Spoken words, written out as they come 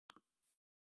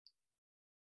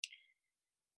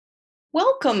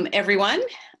Welcome, everyone,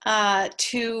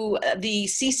 to the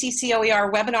CCC OER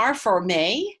webinar for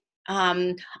May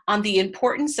on the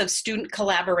importance of student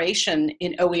collaboration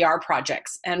in OER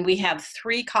projects. And we have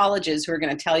 3 colleges who are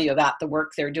going to tell you about the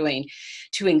work they're doing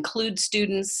to include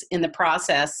students in the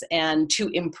process and to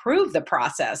improve the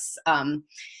process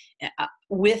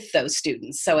with those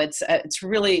students. So it's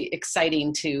really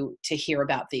exciting to hear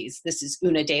about these. This is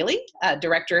Una Daly,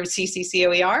 Director of CCC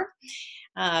OER,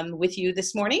 with you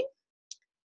this morning.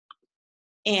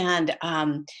 And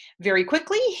very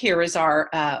quickly, here is our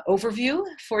overview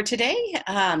for today.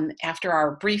 After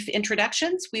our brief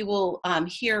introductions, we will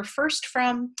hear first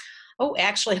from,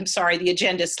 I'm sorry, the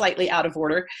agenda is slightly out of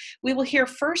order. We will hear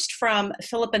first from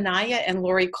Philip Anaya and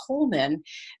Lori Coleman,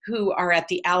 who are at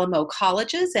the Alamo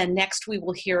Colleges, and next we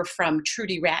will hear from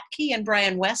Trudy Radtke and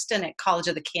Brian Weston at College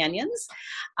of the Canyons.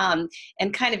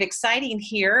 And kind of exciting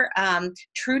here,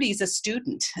 Trudy's a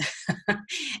student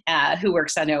who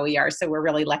works on OER, so we're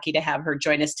really lucky to have her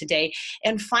join us today.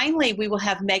 And finally, we will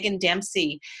have Megan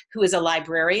Dempsey, who is a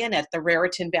librarian at the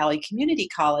Raritan Valley Community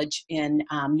College in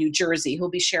New Jersey, who'll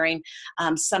be sharing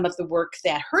some of the work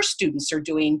that her students are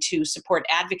doing to support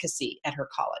advocacy at her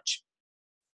college.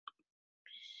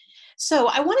 So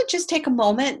I want to just take a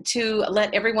moment to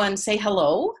let everyone say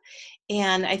hello.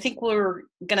 And I think we're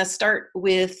going to start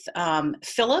with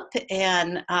Philip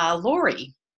and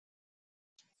Lori.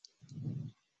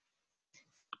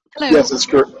 Hello. Yes, it's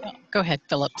correct. Oh, go ahead,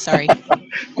 Philip. Sorry.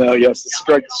 No, yes, it's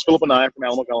correct. It's Philip and I from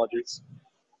Alamo Colleges.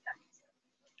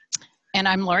 And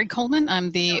I'm Lori Coleman.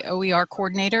 I'm the OER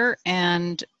coordinator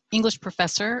and English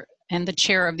professor and the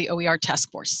chair of the OER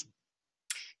task force.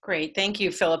 Great. Thank you,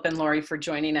 Philip and Lori, for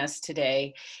joining us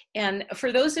today. And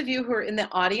for those of you who are in the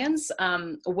audience,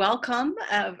 welcome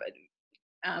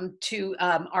to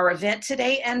our event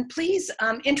today. And please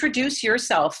introduce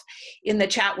yourself in the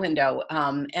chat window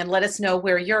and let us know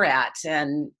where you're at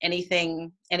and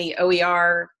any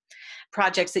OER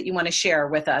projects that you want to share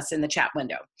with us in the chat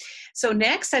window. So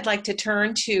next, I'd like to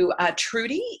turn to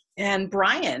Trudy and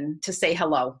Brian to say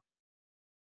hello.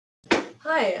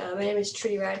 Hi, my name is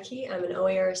Trudy Radtke. I'm an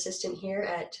OER assistant here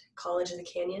at College of the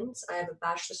Canyons. I have a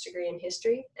bachelor's degree in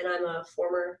history, and I'm a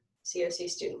former COC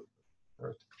student.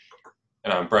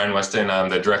 And I'm Brian Weston. I'm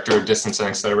the Director of Distance and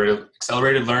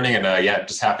Accelerated Learning, and yeah,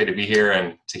 just happy to be here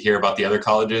and to hear about the other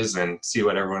colleges and see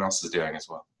what everyone else is doing as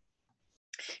well.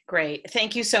 Great.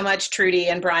 Thank you so much, Trudy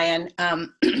and Brian.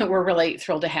 We're really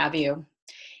thrilled to have you.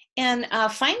 And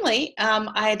finally,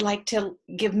 I'd like to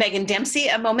give Megan Dempsey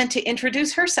a moment to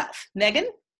introduce herself. Megan?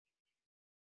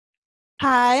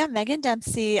 Hi, I'm Megan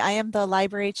Dempsey. I am the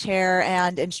library chair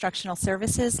and instructional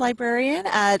services librarian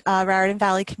at Raritan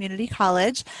Valley Community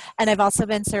College, and I've also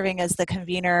been serving as the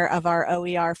convener of our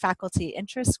OER faculty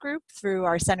interest group through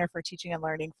our Center for Teaching and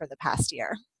Learning for the past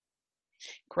year.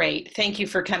 Great. Thank you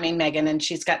for coming, Megan. And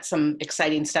she's got some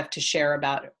exciting stuff to share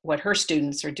about what her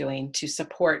students are doing to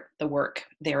support the work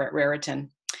there at Raritan.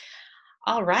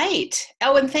 All right.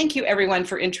 Oh, and thank you everyone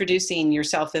for introducing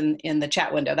yourself in the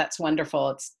chat window. That's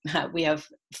wonderful. We have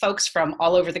folks from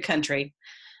all over the country.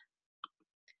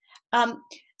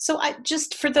 So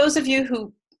just for those of you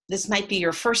who this might be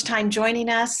your first time joining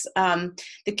us,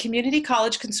 the Community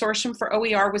College Consortium for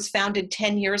OER was founded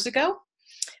 10 years ago.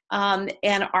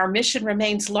 And our mission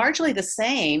remains largely the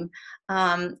same,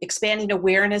 expanding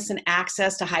awareness and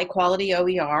access to high quality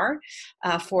OER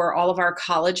for all of our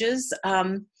colleges.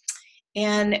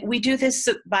 And we do this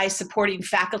by supporting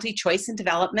faculty choice and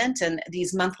development, and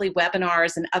these monthly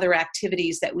webinars and other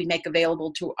activities that we make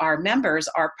available to our members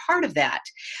are part of that.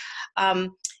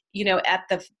 You know, at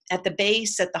the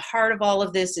base, at the heart of all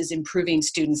of this is improving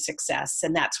student success,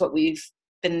 and that's what we've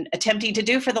been attempting to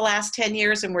do for the last 10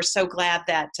 years, and we're so glad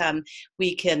that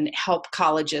we can help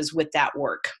colleges with that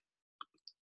work.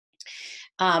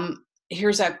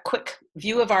 Here's a quick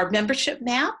view of our membership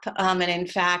map, and in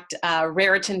fact,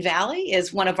 Raritan Valley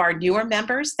is one of our newer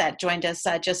members that joined us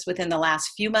just within the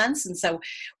last few months, and so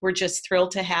we're just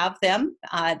thrilled to have them.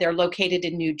 They're located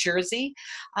in New Jersey.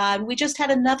 We just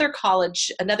had another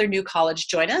new college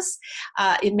join us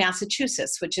in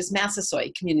Massachusetts, which is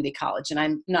Massasoit Community College, and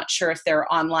I'm not sure if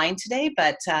they're online today,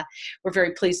 but we're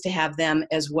very pleased to have them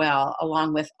as well,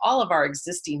 along with all of our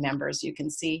existing members. You can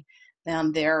see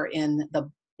them there in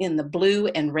the blue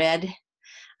and red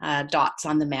dots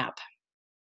on the map.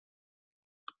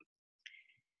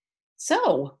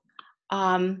 So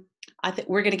I think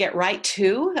we're going to get right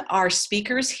to our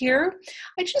speakers here.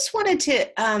 I just wanted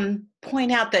to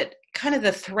point out that kind of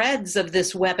the threads of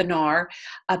this webinar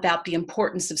about the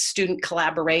importance of student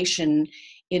collaboration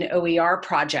in OER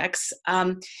projects.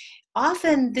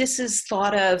 Often this is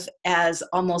thought of as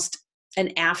almost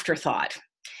an afterthought.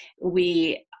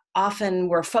 We often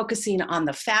were focusing on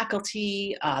the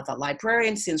faculty, the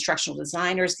librarians, the instructional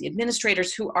designers, the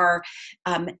administrators who are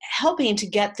helping to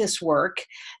get this work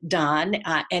done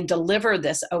and deliver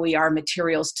this OER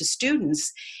materials to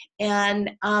students.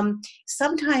 And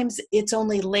sometimes it's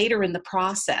only later in the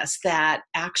process that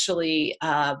actually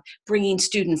bringing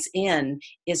students in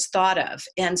is thought of.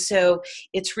 And so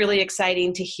it's really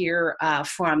exciting to hear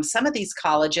from some of these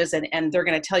colleges, and they're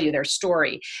going to tell you their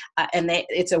story.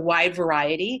 It's a wide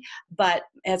variety. But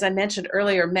as I mentioned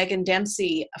earlier, Megan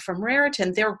Dempsey from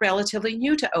Raritan, they're relatively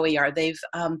new to OER. They've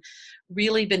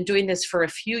really been doing this for a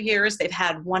few years. They've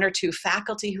had one or two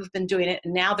faculty who've been doing it,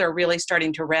 and now they're really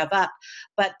starting to rev up.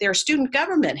 But their student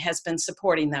government has been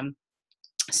supporting them.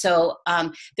 So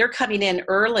they're coming in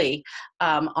early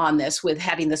on this with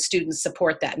having the students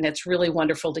support that, and it's really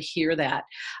wonderful to hear that.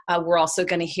 We're also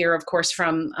going to hear, of course,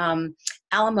 from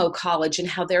Alamo College and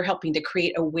how they're helping to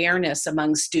create awareness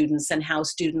among students and how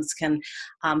students can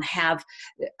have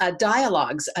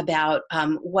dialogues about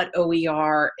what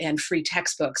OER and free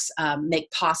textbooks make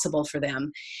possible for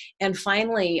them. And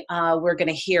finally, we're going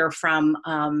to hear from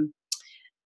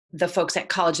the folks at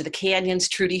College of the Canyons,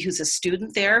 Trudy, who's a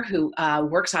student there, who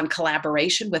works on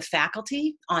collaboration with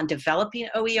faculty on developing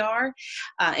OER.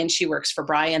 And she works for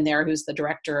Brian there, who's the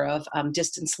director of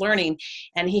distance learning.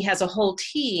 And he has a whole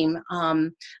team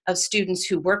of students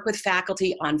who work with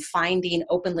faculty on finding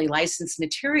openly licensed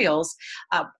materials,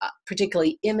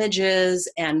 particularly images,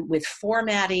 and with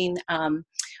formatting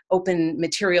open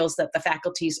materials that the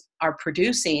faculties are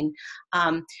producing,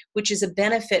 which is a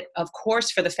benefit, of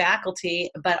course, for the faculty,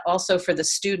 but also for the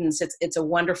students. It's a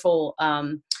wonderful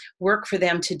work for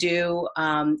them to do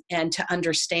and to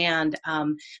understand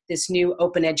this new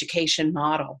open education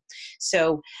model.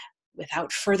 So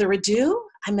without further ado,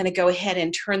 I'm going to go ahead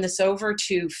and turn this over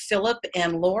to Philip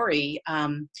and Lori.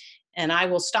 And I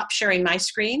will stop sharing my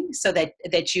screen so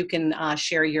that you can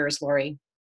share yours, Lori.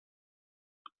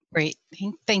 Great.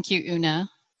 Thank you, Una.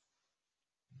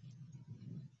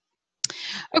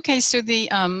 Okay, so the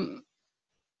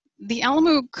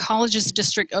Alamo College's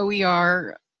district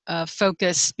OER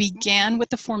focus began with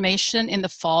the formation in the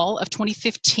fall of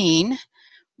 2015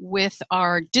 with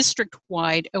our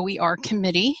district-wide OER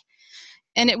committee,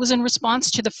 and it was in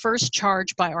response to the first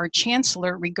charge by our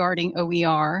chancellor regarding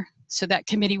OER. So that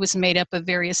committee was made up of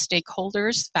various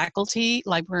stakeholders, faculty,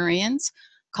 librarians,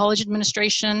 college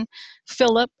administration,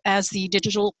 Philip as the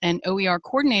digital and OER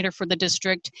coordinator for the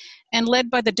district, and led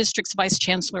by the district's vice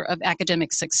chancellor of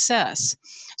academic success.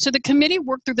 So the committee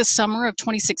worked through the summer of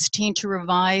 2016 to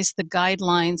revise the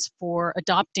guidelines for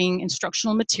adopting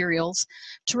instructional materials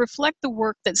to reflect the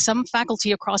work that some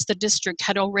faculty across the district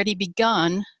had already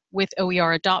begun with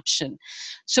OER adoption.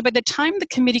 So by the time the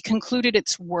committee concluded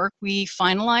its work, we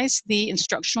finalized the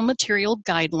instructional material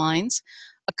guidelines.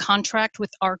 A contract with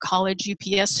our college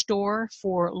UPS store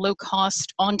for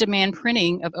low-cost, on-demand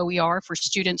printing of OER for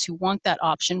students who want that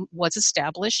option was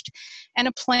established, and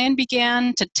a plan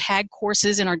began to tag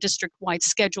courses in our district-wide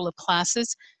schedule of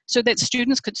classes so that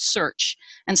students could search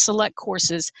and select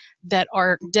courses that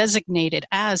are designated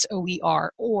as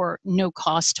OER or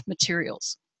no-cost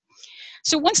materials.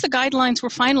 So once the guidelines were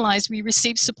finalized, we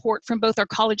received support from both our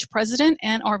college president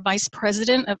and our vice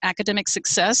president of academic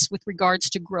success with regards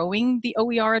to growing the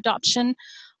OER adoption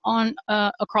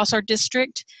across our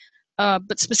district,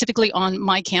 but specifically on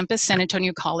my campus, San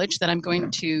Antonio College, that I'm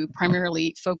going to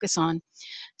primarily focus on.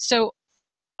 So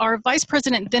our vice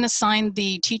president then assigned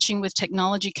the Teaching with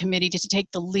Technology Committee to take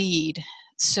the lead.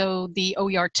 So the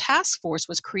OER task force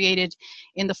was created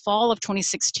in the fall of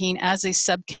 2016 as a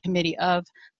subcommittee of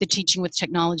the Teaching with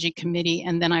Technology Committee,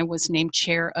 and then I was named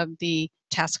chair of the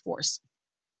task force.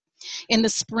 In the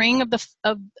spring of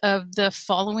the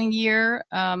following year,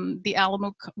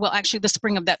 the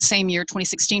spring of that same year,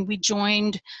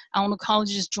 2016, Alamo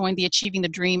Colleges joined the Achieving the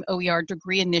Dream OER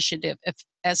Degree Initiative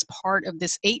as part of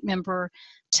this 8-member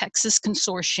Texas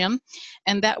consortium,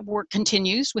 and that work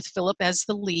continues with Philip as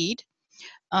the lead.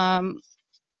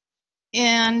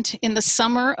 And in the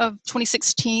summer of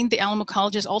 2016, the Alamo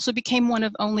Colleges also became one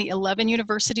of only 11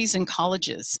 universities and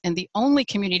colleges, and the only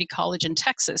community college in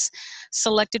Texas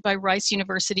selected by Rice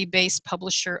University-based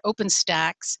publisher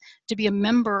OpenStax to be a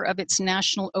member of its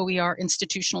National OER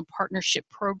Institutional Partnership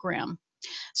Program.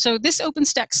 So this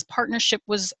OpenStax partnership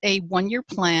was a 1-year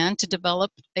plan to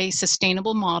develop a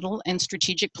sustainable model and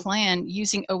strategic plan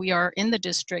using OER in the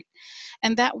district.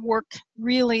 And that work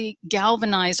really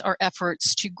galvanized our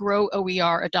efforts to grow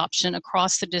OER adoption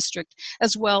across the district,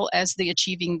 as well as the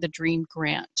Achieving the Dream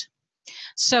grant.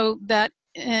 So that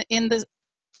in the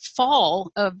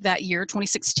fall of that year,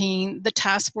 2016, the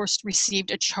task force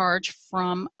received a charge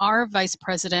from our vice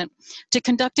president to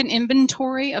conduct an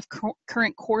inventory of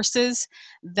current courses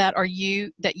that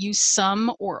use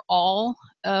some or all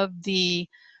of the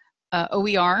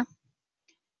OER.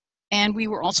 And we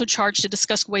were also charged to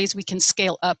discuss ways we can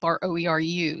scale up our OER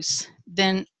use.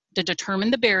 Then to determine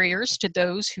the barriers to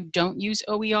those who don't use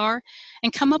OER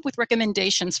and come up with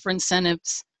recommendations for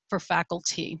incentives for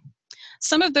faculty.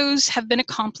 Some of those have been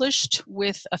accomplished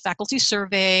with a faculty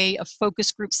survey, a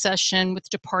focus group session with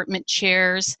department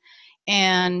chairs,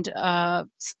 and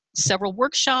several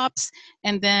workshops,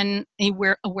 and then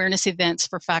awareness events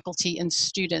for faculty and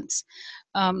students.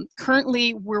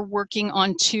 Currently, we're working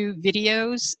on 2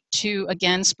 videos to,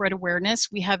 again, spread awareness.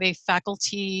 We have a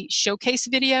faculty showcase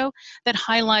video that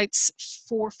highlights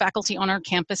 4 faculty on our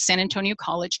campus, San Antonio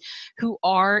College, who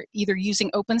are either using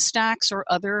OpenStax or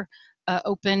other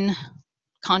open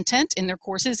content in their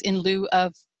courses in lieu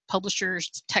of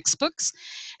publishers' textbooks.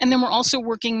 And then we're also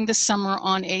working this summer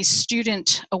on a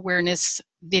student awareness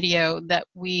video that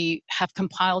we have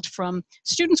compiled from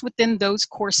students within those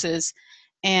courses.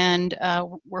 And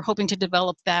we're hoping to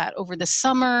develop that over the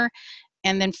summer.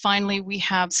 And then finally, we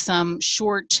have some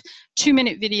short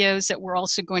 2-minute videos that we're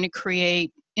also going to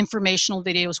create, informational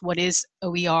videos, what is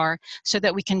OER, so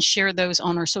that we can share those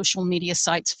on our social media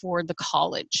sites for the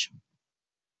college.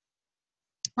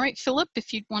 All right, Philip,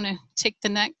 if you'd want to take the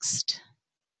next.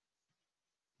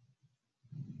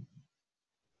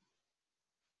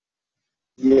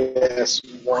 Yes,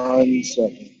 1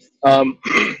 second.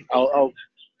 I'll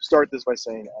start this by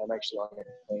saying I'm actually on a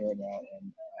plane right now,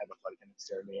 and I have a flight attendant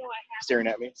staring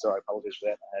at me, so I apologize for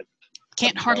that.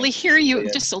 Can't hardly hear you.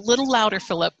 Just a little louder,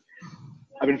 Philip.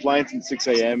 I've been flying since 6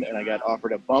 a.m. and I got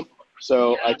offered a bump,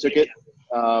 so I took it,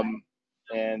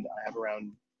 and I have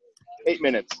around 8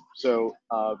 minutes. So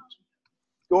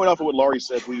going off of what Laurie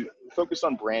said, we focused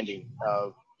on branding.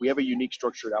 We have a unique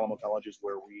structure at Alamo Colleges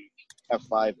where we have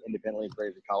 5 independently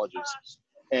accredited colleges,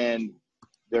 and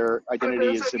their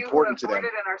identity is important to them. And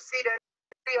are seated,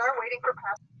 we are waiting for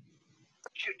passengers.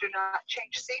 You do not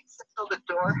change seats until the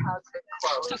door has been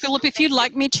closed. So Philip, if you'd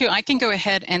like me to, I can go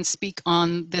ahead and speak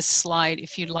on this slide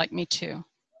if you'd like me to.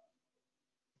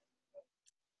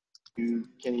 Can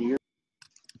you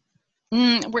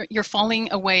hear? You're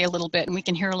falling away a little bit, and we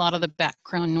can hear a lot of the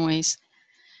background noise.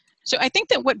 So I think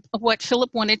that what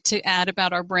Philip wanted to add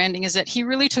about our branding is that he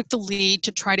really took the lead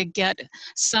to try to get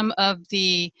some of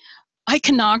the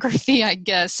iconography, I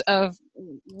guess, of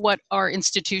what our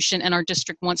institution and our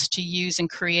district wants to use and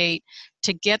create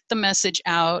to get the message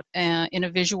out in a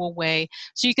visual way.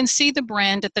 So you can see the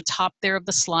brand at the top there of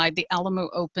the slide, the Alamo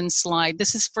Open slide.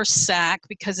 This is for SAC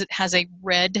because it has a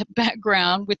red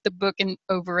background with the book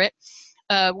over it.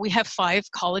 We have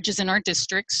 5 colleges in our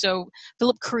district, so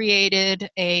Philip created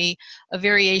a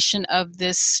variation of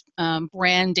this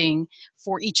branding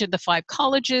for each of the 5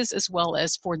 colleges as well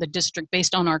as for the district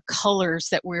based on our colors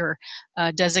that we're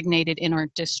designated in our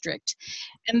district.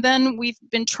 And then we've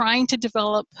been trying to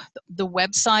develop the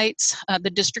websites. The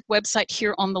district website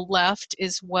here on the left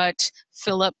is what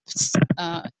Philip's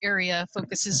area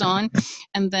focuses on,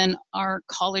 and then our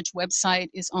college website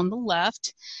is on the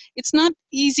left. It's not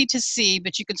easy to see,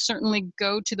 but you can certainly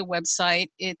go to the website.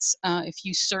 It's if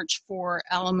you search for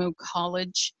Alamo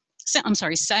College, San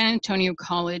Antonio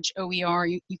College OER,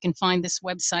 you can find this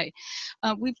website.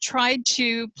 We've tried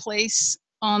to place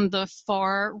on the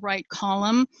far right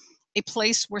column a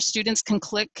place where students can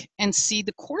click and see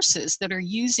the courses that are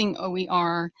using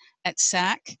OER at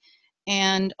SAC.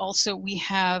 And also we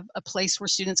have a place where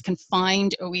students can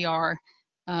find OER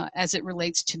as it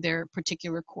relates to their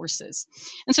particular courses.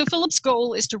 And so Philip's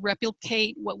goal is to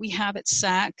replicate what we have at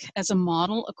SAC as a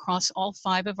model across all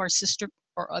 5 of our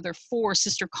other 4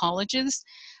 sister colleges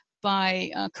by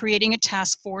creating a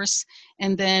task force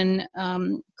and then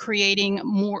creating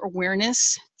more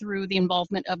awareness through the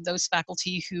involvement of those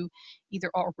faculty who either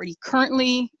are already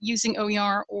currently using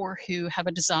OER or who have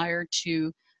a desire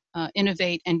to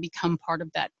innovate and become part of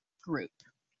that group.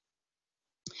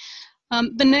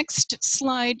 The next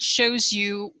slide shows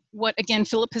you what, again,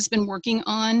 Philip has been working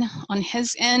on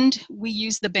his end. We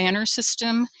use the banner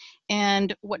system,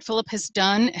 and what Philip has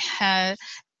done has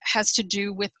to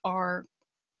do with our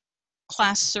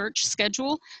class search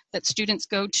schedule that students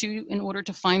go to in order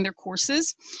to find their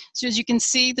courses. So as you can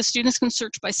see, the students can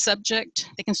search by subject,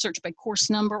 they can search by course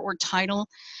number or title,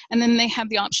 and then they have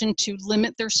the option to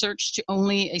limit their search to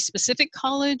only a specific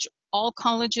college all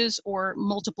colleges or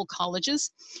multiple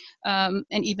colleges, and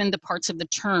even the parts of the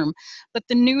term. But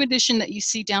the new addition that you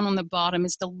see down on the bottom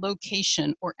is the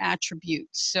location or attribute.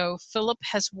 So Philip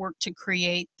has worked to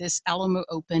create this Alamo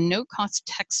Open no-cost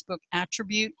textbook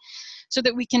attribute so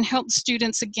that we can help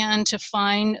students again to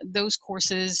find those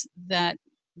courses that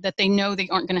they know they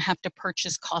aren't going to have to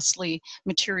purchase costly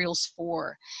materials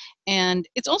for. And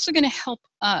it's also going to help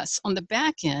us on the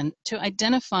back end to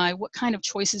identify what kind of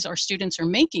choices our students are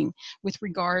making with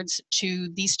regards to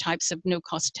these types of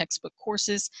no-cost textbook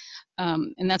courses.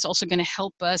 And that's also going to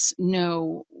help us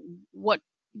know what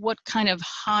kind of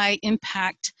high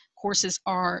impact courses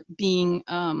are being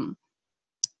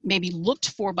maybe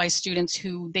looked for by students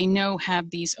who they know have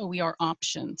these OER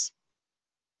options.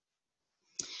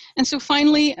 And so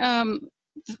finally, the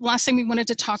last thing we wanted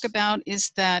to talk about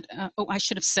is that, oh, I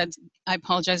should have said, I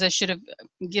apologize, I should have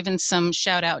given some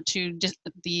shout out to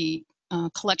the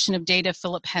collection of data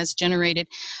Philip has generated.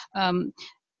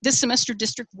 This semester,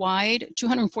 district-wide,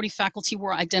 240 faculty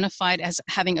were identified as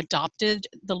having adopted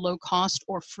the low-cost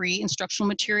or free instructional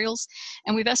materials.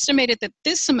 And we've estimated that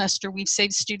this semester, we've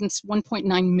saved students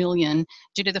 $1.9 million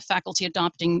due to the faculty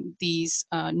adopting these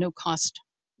no-cost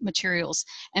materials.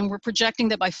 And we're projecting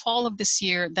that by fall of this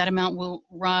year, that amount will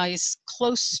rise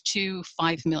close to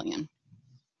 5 million.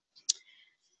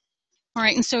 All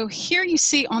right, and so here you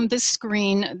see on this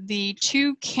screen the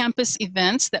 2 campus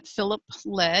events that Philip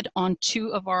led on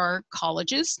 2 of our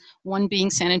colleges, one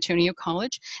being San Antonio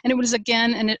College. And it was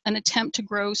again an attempt to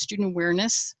grow student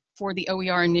awareness for the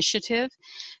OER initiative.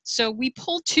 So we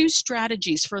pulled 2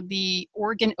 strategies for the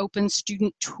Oregon Open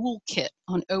Student Toolkit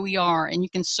on OER, and you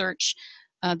can search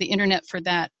the internet for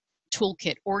that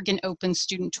toolkit, Oregon Open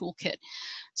Student Toolkit.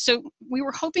 So we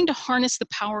were hoping to harness the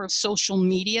power of social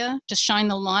media to shine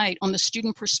the light on the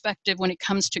student perspective when it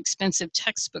comes to expensive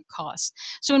textbook costs.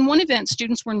 So in one event,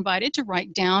 students were invited to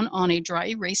write down on a dry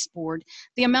erase board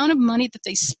the amount of money that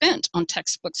they spent on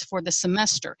textbooks for the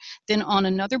semester. Then on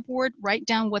another board, write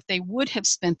down what they would have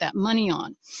spent that money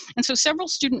on. And so several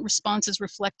student responses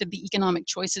reflected the economic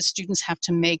choices students have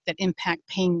to make that impact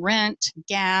paying rent,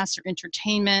 gas, or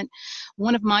entertainment.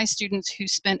 One of my students who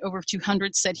spent over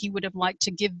 $200 said he would have liked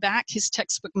to give back his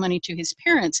textbook money to his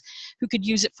parents who could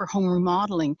use it for home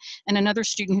remodeling. And another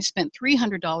student who spent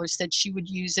 $300 said she would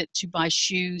use it to buy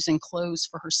shoes and clothes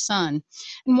for her son.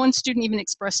 And one student even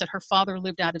expressed that her father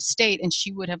lived out of state and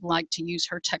she would have liked to use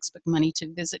her textbook money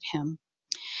to visit him.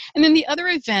 And then the other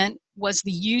event was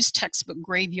the used textbook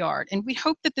graveyard. And we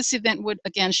hope that this event would,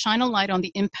 again, shine a light on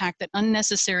the impact that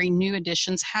unnecessary new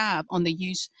editions have on the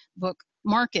used book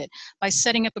market by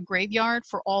setting up a graveyard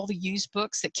for all the used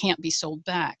books that can't be sold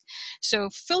back.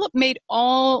 So Philip made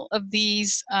all of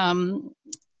these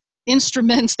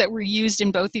instruments that were used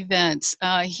in both events.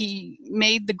 He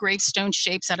made the gravestone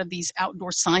shapes out of these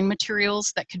outdoor sign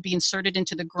materials that could be inserted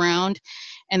into the ground.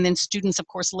 And then students, of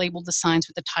course, labeled the signs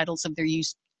with the titles of their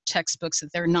used textbooks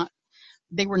that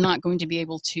they were not going to be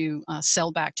able to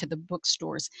sell back to the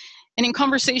bookstores. And in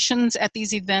conversations at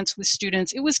these events with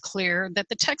students, it was clear that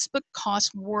the textbook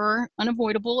costs were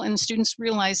unavoidable, and students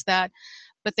realized that,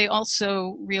 but they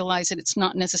also realized that it's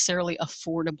not necessarily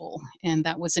affordable, and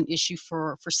that was an issue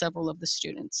for several of the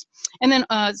students. And then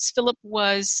Philip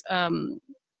was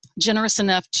generous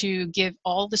enough to give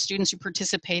all the students who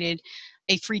participated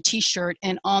a free t-shirt,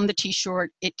 and on the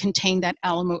t-shirt it contained that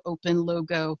Alamo Open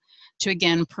logo to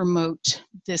again promote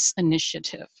this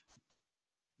initiative.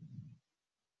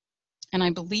 And I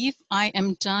believe I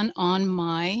am done on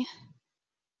my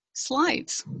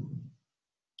slides.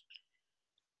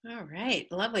 All right,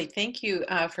 lovely. Thank you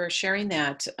for sharing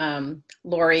that,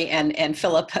 Lori and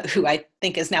Philip, who I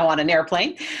think is now on an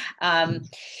airplane. I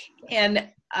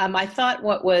thought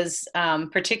what was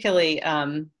particularly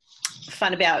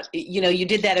fun about, you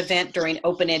did that event during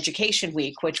Open Education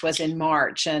Week, which was in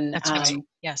March, and that's right.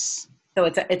 Yes. So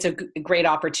it's a great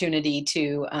opportunity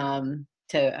to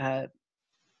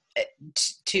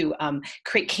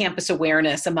create campus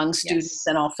awareness among students, yes,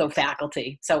 and also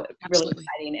faculty. So absolutely, really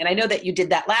exciting. And I know that you did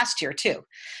that last year too.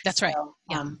 That's right.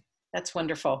 Yeah. That's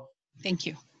wonderful. Thank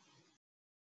you.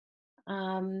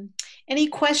 Any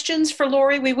questions for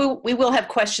Lori? We will have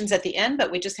questions at the end,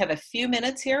 but we just have a few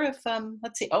minutes here. If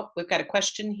let's see. Oh, we've got a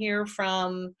question here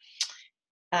from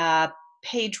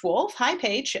Paige Wolf. Hi,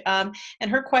 Paige. And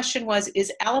her question was,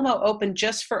 is Alamo Open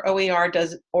just for OER,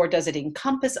 or does it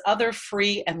encompass other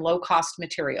free and low-cost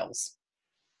materials?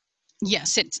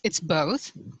 Yes, it's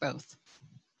both.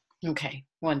 Okay,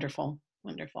 wonderful,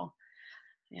 wonderful.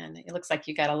 And it looks like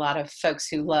you got a lot of folks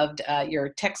who loved your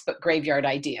textbook graveyard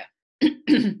idea.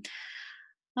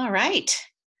 All right.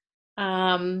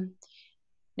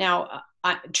 Now,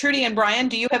 Trudy and Brian,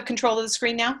 do you have control of the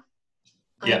screen now?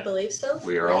 Yeah. I believe so.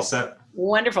 We are all set.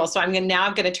 Wonderful. So I'm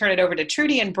now going to turn it over to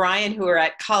Trudy and Brian, who are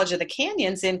at College of the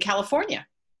Canyons in California.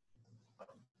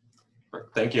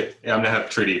 Thank you. Yeah, I'm going to have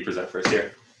Trudy present first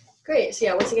here. Great. So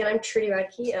yeah, once again, I'm Trudy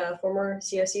Radtke, a former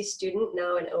COC student,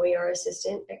 now an OER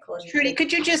assistant at College of the Trudy, Canyons.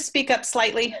 could you just speak up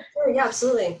slightly? Sure, yeah,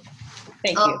 absolutely.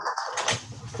 Thank you.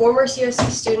 Former COC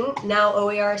student, now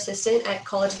OER assistant at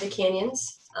College of the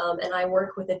Canyons. And I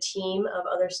work with a team of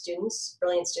other students,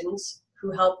 brilliant students,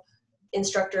 who help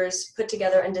instructors put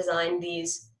together and design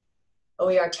these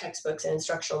OER textbooks and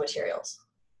instructional materials.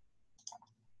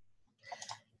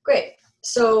 Great.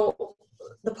 So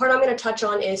the part I'm going to touch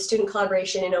on is student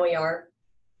collaboration in OER,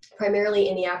 primarily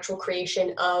in the actual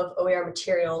creation of OER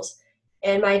materials.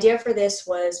 And my idea for this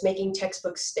was making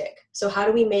textbooks stick. So how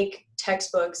do we make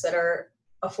textbooks that are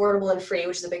affordable and free,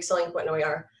 which is a big selling point in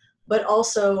OER, but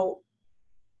also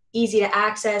easy to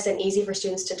access and easy for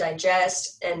students to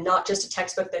digest, and not just a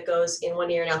textbook that goes in one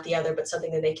ear and out the other, but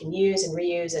something that they can use and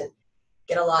reuse and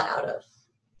get a lot out of.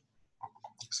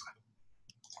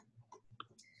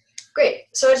 Great.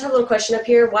 So I just have a little question up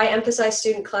here. Why emphasize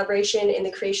student collaboration in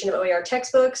the creation of OER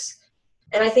textbooks?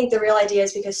 And I think the real idea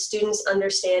is because students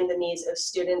understand the needs of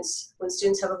students. When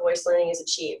students have a voice, learning is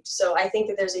achieved. So I think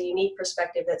that there's a unique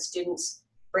perspective that students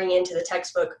bring into the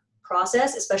textbook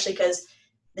process, especially because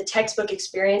the textbook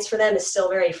experience for them is still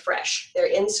very fresh. They're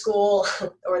in school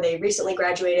or they recently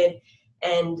graduated,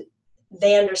 and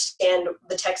they understand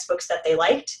the textbooks that they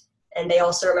liked, and they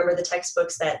also remember the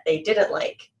textbooks that they didn't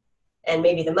like, and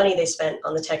maybe the money they spent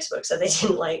on the textbooks that they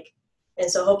didn't like. And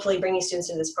so hopefully bringing students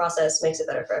into this process makes it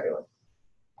better for everyone.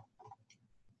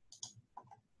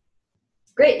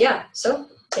 Great, yeah, so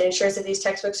it ensures that these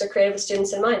textbooks are created with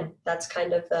students in mind. That's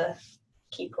kind of the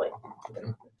key point.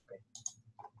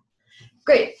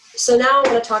 Great, so now I'm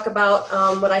going to talk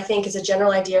about what I think is a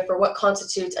general idea for what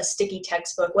constitutes a sticky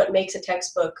textbook, what makes a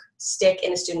textbook stick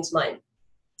in a student's mind.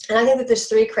 And I think that there's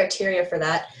 3 criteria for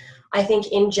that. I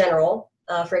think in general,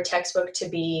 for a textbook to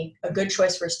be a good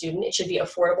choice for a student, it should be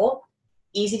affordable,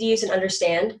 easy to use and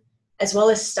understand, as well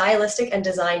as stylistic and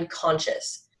design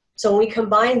conscious. So when we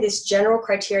combine this general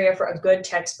criteria for a good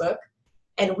textbook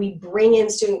and we bring in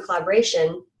student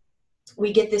collaboration,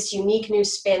 we get this unique new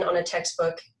spin on a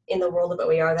textbook in the world of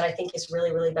OER that I think is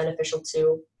really, really beneficial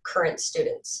to current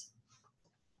students.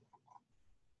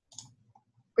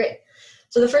 Great.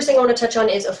 So the first thing I want to touch on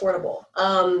is affordable.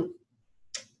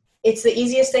 It's the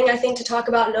easiest thing I think to talk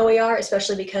about in OER,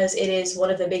 especially because it is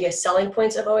one of the biggest selling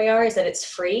points of OER is that it's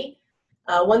free.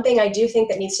 One thing I do think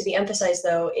that needs to be emphasized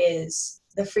though is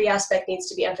the free aspect needs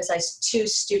to be emphasized to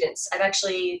students. I've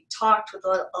actually talked with a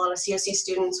lot of COC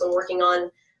students when working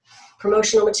on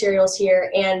promotional materials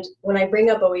here, and when I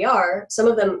bring up OER,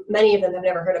 many of them have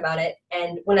never heard about it,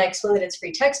 and when I explain that it's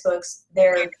free textbooks,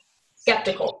 they're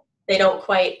skeptical. They don't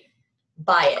quite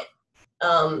buy it.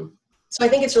 So I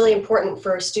think it's really important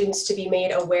for students to be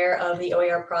made aware of the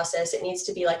OER process. It needs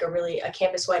to be like a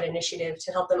campus-wide initiative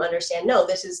to help them understand, no,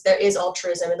 there is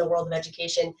altruism in the world of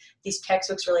education. These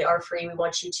textbooks really are free. We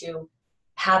want you to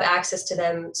have access to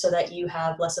them so that you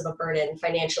have less of a burden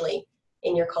financially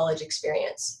in your college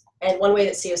experience. And one way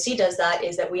that COC does that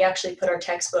is that we actually put our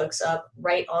textbooks up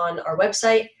right on our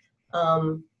website.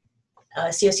 A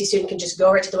COC student can just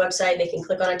go right to the website. They can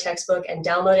click on a textbook and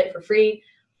download it for free.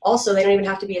 Also, they don't even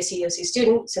have to be a COC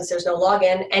student. Since there's no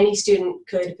login, any student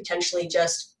could potentially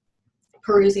just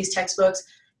peruse these textbooks,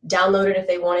 download it if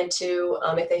they wanted to,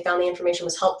 if they found the information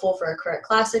was helpful for a current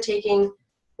class they're taking,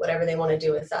 whatever they want to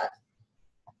do with that.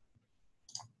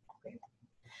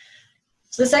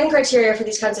 So the second criteria for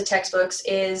these kinds of textbooks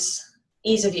is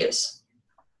ease of use.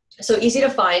 So easy to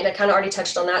find, I kind of already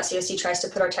touched on that. COC tries to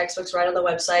put our textbooks right on the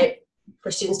website for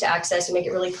students to access and make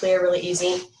it really clear, really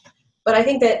easy. But I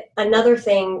think that another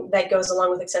thing that goes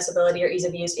along with accessibility or ease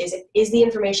of use is the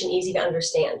information easy to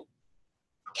understand?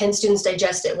 Can students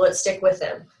digest it? Will it stick with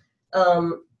them?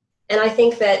 And I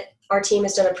think that our team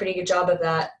has done a pretty good job of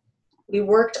that. We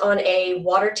worked on a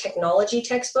water technology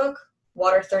textbook,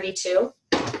 Water 32.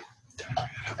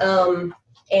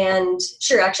 And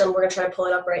sure, actually, we're going to try to pull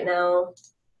it up right now.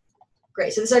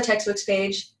 Great, so this is our textbooks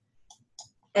page.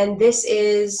 And this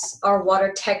is our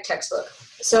water tech textbook.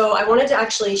 So I wanted to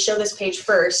actually show this page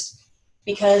first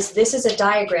because this is a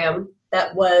diagram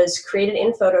that was created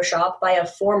in Photoshop by a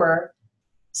former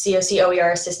COC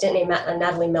OER assistant named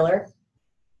Natalie Miller.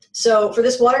 So for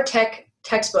this water tech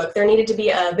textbook, there needed to be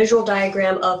a visual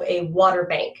diagram of a water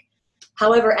bank.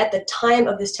 However, at the time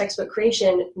of this textbook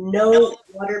creation, no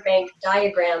water bank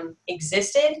diagram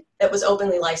existed that was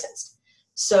openly licensed.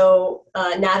 So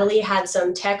Natalie had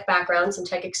some tech background, some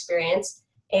tech experience,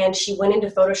 and she went into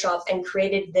Photoshop and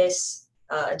created this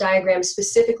diagram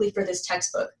specifically for this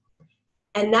textbook.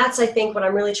 And that's, I think, what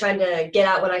I'm really trying to get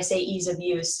at when I say ease of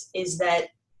use, is that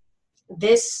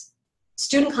this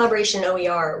student collaboration in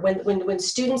OER, when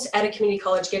students at a community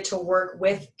college get to work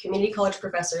with community college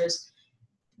professors,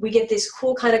 we get this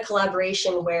cool kind of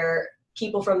collaboration where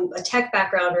people from a tech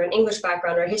background or an English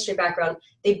background or a history background,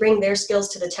 they bring their skills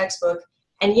to the textbook.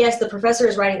 And yes, the professor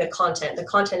is writing the content. The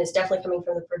content is definitely coming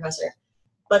from the professor.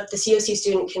 But the COC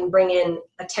student can bring in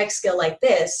a tech skill like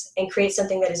this and create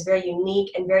something that is very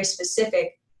unique and very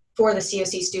specific for the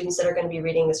COC students that are going to be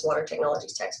reading this water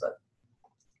technologies textbook.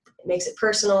 It makes it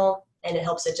personal, and it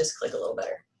helps it just click a little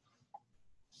better.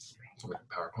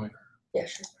 PowerPoint? Yeah,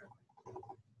 sure.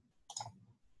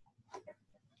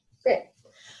 Great.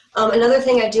 Another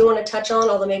thing I do want to touch on,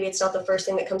 although maybe it's not the first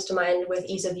thing that comes to mind with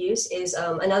ease of use, is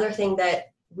another thing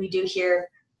that we do here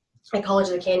at College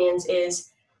of the Canyons is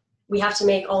we have to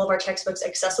make all of our textbooks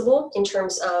accessible in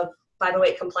terms of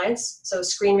 508 compliance. So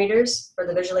screen readers for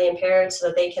the visually impaired so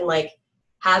that they can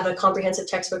have a comprehensive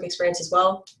textbook experience as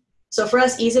well. So for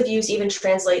us, ease of use even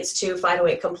translates to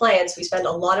 508 compliance. We spend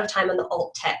a lot of time on the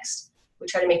alt text. We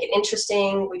try to make it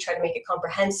interesting. We try to make it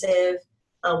comprehensive.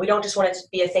 We don't just want it to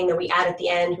be a thing that we add at the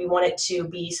end. We want it to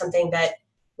be something that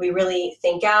we really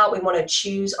think out. We want to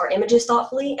choose our images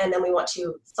thoughtfully, and then we want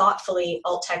to thoughtfully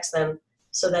alt text them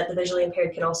so that the visually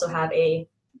impaired can also have a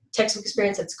textbook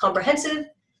experience that's comprehensive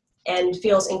and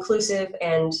feels inclusive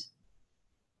and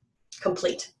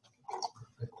complete.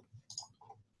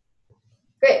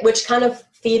 Great, which kind of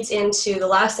feeds into the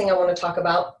last thing I want to talk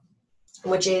about,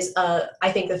 which is,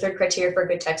 I think, the third criteria for a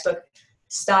good textbook,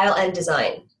 style and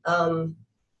design.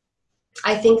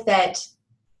 I think that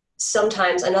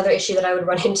sometimes another issue that I would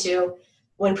run into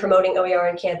when promoting OER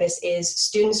on campus is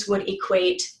students would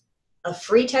equate a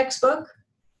free textbook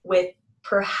with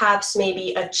perhaps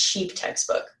maybe a cheap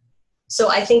textbook. So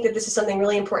I think that this is something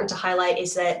really important to highlight,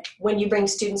 is that when you bring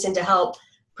students in to help,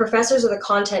 professors are the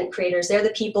content creators. They're the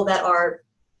people that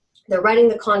they're writing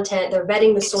the content, they're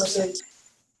vetting the sources,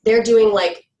 they're doing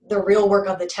the real work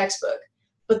of the textbook.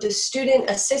 But the student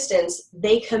assistants,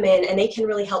 they come in and they can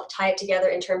really help tie it together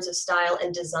in terms of style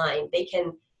and design. They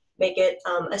can make it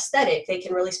aesthetic. They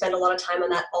can really spend a lot of time on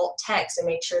that alt text and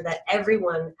make sure that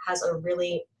everyone has a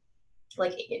really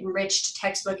enriched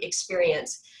textbook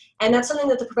experience. And that's something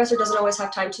that the professor doesn't always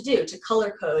have time to do, to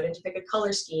color code and to pick a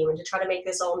color scheme and to try to make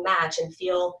this all match and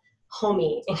feel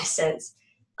homey in a sense.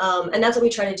 And that's what we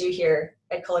try to do here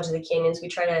at College of the Canyons. We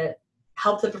try to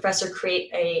help the professor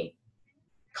create a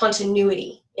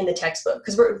continuity in the textbook,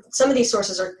 because some of these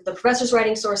sources are the professor's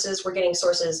writing sources, we're getting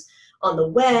sources on the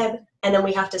web, and then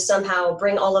we have to somehow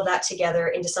bring all of that together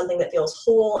into something that feels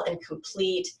whole and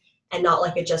complete and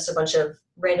not just a bunch of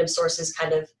random sources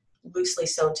kind of loosely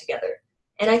sewn together.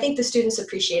 And I think the students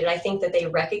appreciate it. I think that they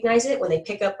recognize it when they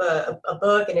pick up a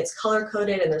book and it's color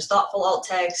coded and there's thoughtful alt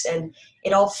text and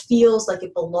it all feels like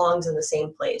it belongs in the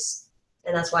same place.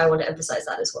 And that's why I want to emphasize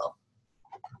that as well.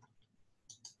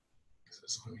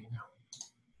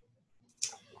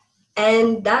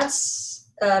 And that's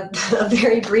a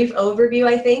very brief overview,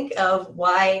 I think, of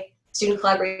why student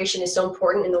collaboration is so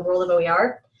important in the world of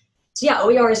OER. So yeah,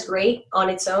 OER is great on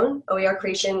its own. OER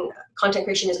creation, content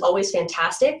creation is always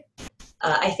fantastic.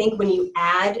 I think when you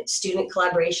add student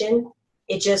collaboration,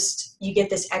 you get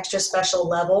this extra special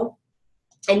level,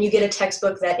 and you get a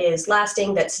textbook that is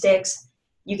lasting, that sticks.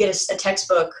 You get a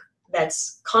textbook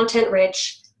that's content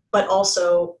rich, but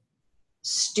also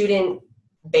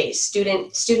student-based.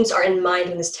 Students are in mind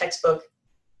when this textbook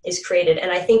is created.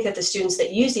 And I think that the students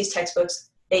that use these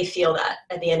textbooks, they feel that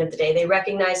at the end of the day. They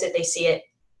recognize it, they see it,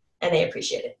 and they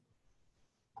appreciate it.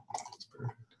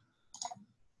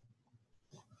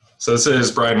 So this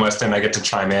is Brian Weston. I get to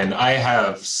chime in. I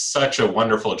have such a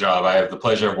wonderful job. I have the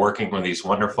pleasure of working with these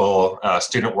wonderful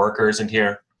student workers in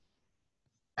here.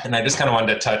 And I just kind of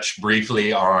wanted to touch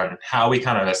briefly on how we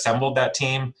kind of assembled that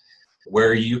team,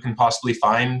 where you can possibly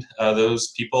find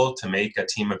those people to make a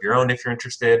team of your own if you're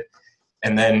interested.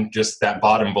 And then just that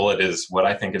bottom bullet is what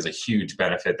I think is a huge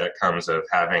benefit that comes of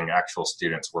having actual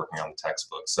students working on the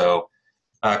textbook. So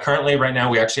currently, right now,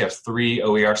 we actually have 3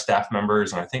 OER staff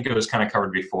members, and I think it was kind of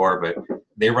covered before, but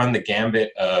they run the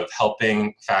gambit of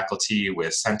helping faculty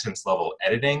with sentence level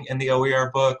editing in the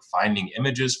OER book, finding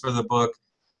images for the book,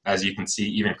 as you can see,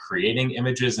 even creating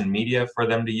images and media for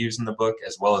them to use in the book,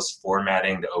 as well as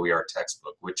formatting the OER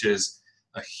textbook, which is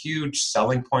a huge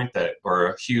selling point or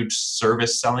a huge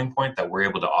service selling point that we're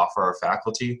able to offer our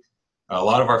faculty. A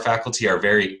lot of our faculty are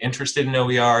very interested in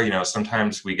OER.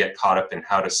 Sometimes we get caught up in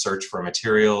how to search for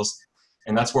materials,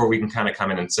 And that's where we can kind of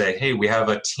come in and say, hey, we have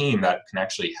a team that can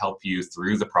actually help you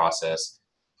through the process,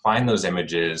 find those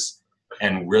images,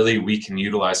 and really we can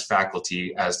utilize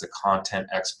faculty as the content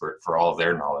expert for all of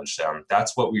their knowledge.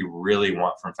 That's what we really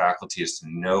want from faculty, is to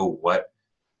know what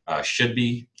should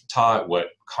be taught, what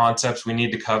concepts we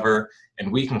need to cover,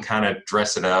 and we can kind of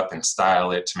dress it up and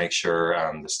style it to make sure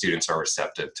the students are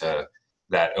receptive to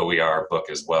that OER book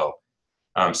as well.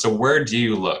 So where do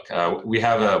you look? We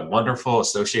have a wonderful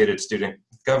Associated Student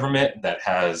Government that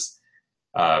has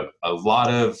a lot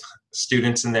of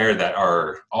students in there that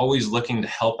are always looking to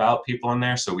help out people in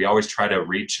there. So we always try to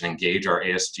reach and engage our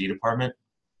ASG department.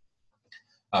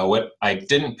 What I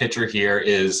didn't picture here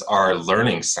is our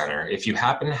learning center. If you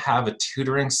happen to have a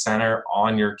tutoring center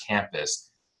on your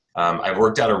campus, I've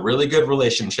worked out a really good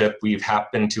relationship. We've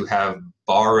happened to have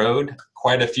borrowed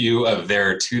quite a few of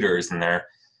their tutors in there.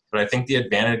 But I think the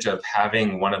advantage of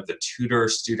having one of the tutor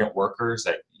student workers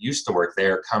that used to work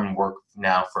there come work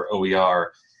now for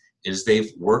OER is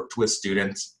they've worked with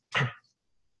students,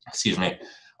 excuse me,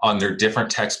 on their different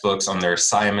textbooks, on their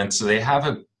assignments. So they have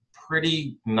a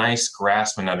pretty nice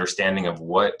grasp and understanding of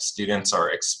what students are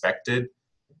expected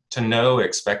to know,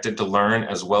 expected to learn,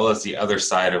 as well as the other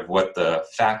side of what the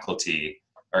faculty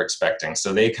are expecting.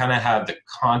 So they kind of have the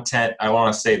content, I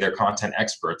want to say they're content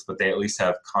experts, but they at least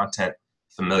have content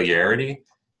familiarity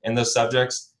in those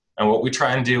subjects. And what we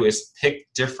try and do is pick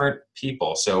different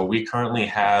people. So we currently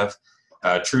have,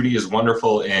 Trudy is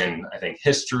wonderful in, I think,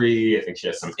 history. I think she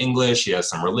has some English, she has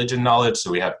some religion knowledge.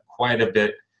 So we have quite a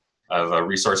bit of a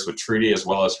resource with Trudy, as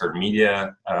well as her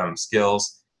media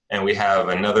skills. And we have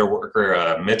another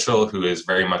worker, Mitchell, who is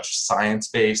very much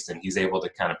science-based, and he's able to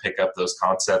kind of pick up those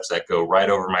concepts that go right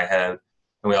over my head.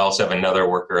 And we also have another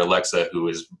worker, Alexa, who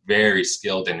is very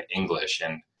skilled in English,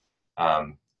 and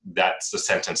that's the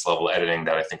sentence level editing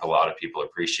that I think a lot of people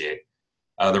appreciate.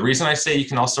 The reason I say you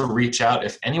can also reach out,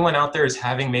 if anyone out there is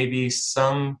having maybe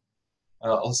some,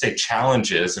 let's say,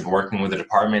 challenges in working with a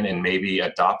department and maybe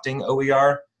adopting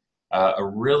OER, a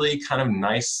really kind of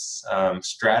nice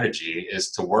strategy is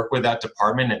to work with that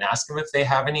department and ask them if they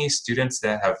have any students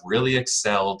that have really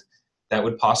excelled that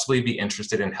would possibly be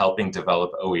interested in helping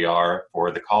develop OER for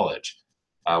the college.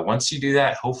 Once you do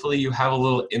that, hopefully you have a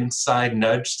little inside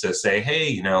nudge to say, hey,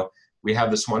 you know, we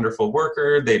have this wonderful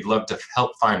worker. They'd love to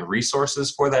help find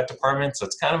resources for that department. So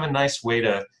it's kind of a nice way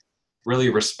to really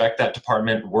respect that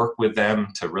department, work with them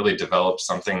to really develop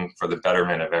something for the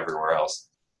betterment of everywhere else.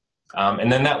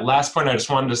 And then that last point I just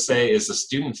wanted to say is the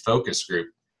student focus group.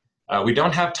 We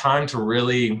don't have time to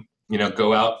really, you know,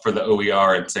 go out for the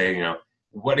OER and say, you know,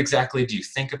 what exactly do you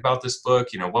think about this book?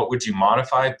 You know, what would you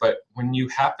modify? But when you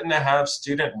happen to have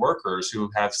student workers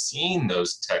who have seen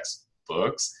those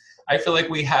textbooks, I feel like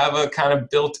we have a kind of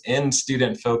built-in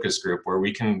student focus group where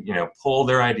we can, you know, pull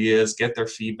their ideas, get their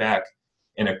feedback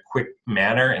in a quick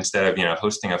manner instead of, you know,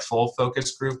 hosting a full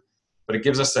focus group. But it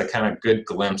gives us a kind of good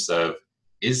glimpse of,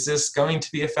 is this going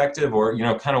to be effective, or, you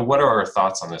know, kind of what are our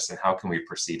thoughts on this and how can we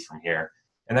proceed from here?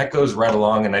 And that goes right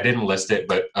along, and I didn't list it,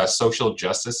 but a social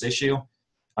justice issue.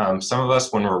 Some of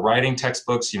us, when we're writing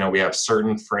textbooks, you know, we have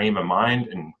certain frame of mind,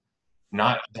 and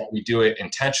not that we do it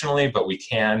intentionally, but we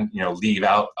can, you know, leave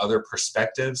out other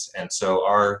perspectives. And so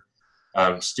our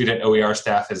student OER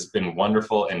staff has been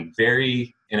wonderful and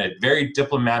in a very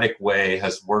diplomatic way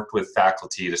has worked with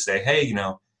faculty to say, hey, you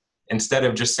know, instead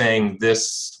of just saying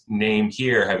this name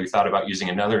here, have you thought about using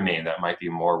another name that might be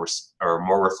more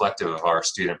reflective of our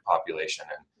student population?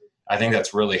 And I think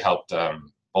that's really helped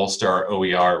bolster our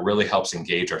OER. It really helps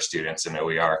engage our students in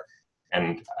OER.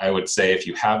 And I would say if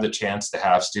you have the chance to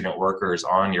have student workers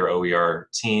on your OER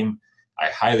team, I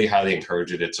highly, highly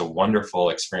encourage it. It's a wonderful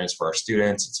experience for our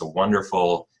students. It's a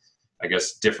wonderful, I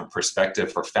guess, different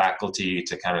perspective for faculty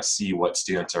to kind of see what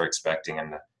students are expecting.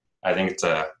 And I think it's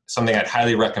something I'd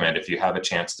highly recommend if you have a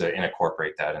chance to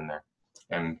incorporate that in there.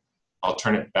 And I'll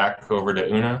turn it back over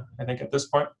to Una, I think, at this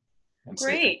point.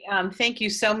 Great. Thank you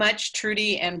so much,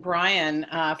 Trudy and Brian,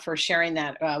 for sharing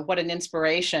that. What an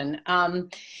inspiration.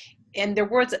 And there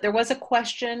was a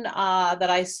question that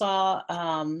I saw,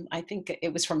 I think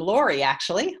it was from Lori,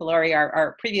 actually. Lori,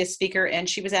 our previous speaker, and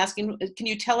she was asking, can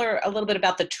you tell her a little bit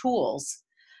about the tools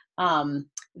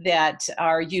that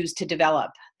are used to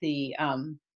develop the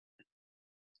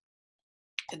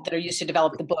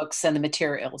books and the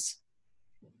materials?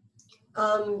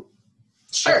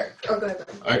 Sure. Oh, go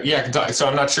ahead. Yeah, I can talk. So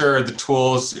I'm not sure the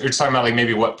tools. You're talking about like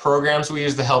maybe what programs we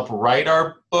use to help write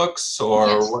our books, or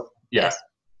yes. What?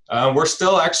 Yeah. We're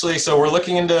still actually, so we're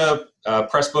looking into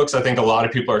Pressbooks. I think a lot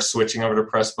of people are switching over to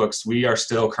Pressbooks. We are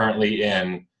still currently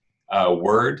in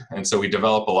Word. And so we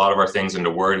develop a lot of our things into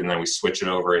Word, and then we switch it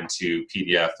over into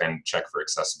PDF and check for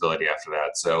accessibility after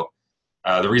that. So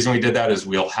the reason we did that is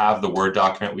we'll have the Word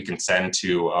document we can send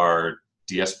to our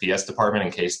DSPS department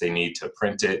in case they need to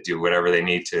print it, do whatever they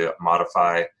need to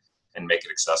modify and make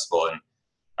it accessible.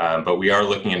 And but we are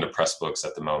looking into Pressbooks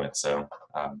at the moment. So,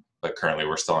 but currently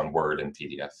we're still on Word and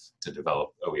PDF to develop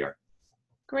OER.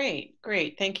 Great,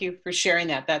 great. Thank you for sharing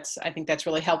that. I think that's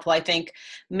really helpful. I think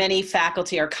many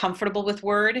faculty are comfortable with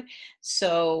Word,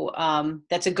 so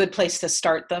that's a good place to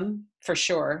start them for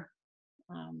sure.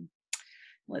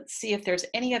 Let's see if there's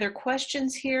any other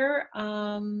questions here.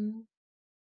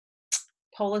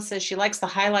 Paula says she likes the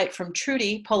highlight from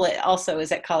Trudy. Paula also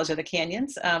is at College of the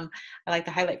Canyons. I like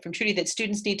the highlight from Trudy that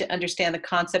students need to understand the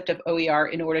concept of OER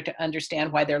in order to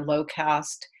understand why they're low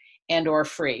cost and or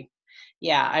free.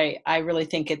 Yeah, I really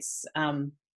think it's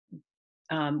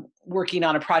working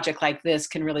on a project like this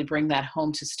can really bring that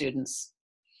home to students.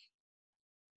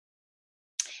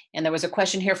 And there was a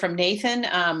question here from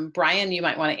Nathan. Brian, you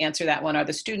might want to answer that one. Are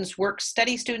the students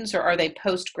work-study students or are they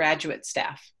postgraduate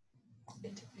staff?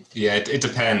 Yeah, it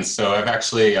depends. So I've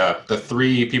actually, the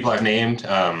 3 people I've named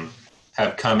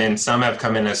have come in. Some have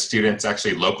come in as students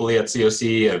actually locally at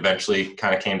COC, and eventually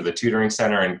kind of came to the tutoring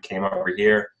center and came over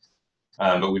here.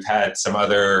 But we've had some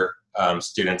other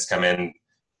students come in.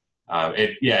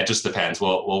 It just depends.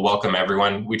 We'll welcome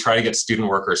everyone. We try to get student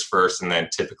workers first, and then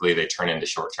typically they turn into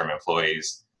short-term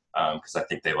employees because I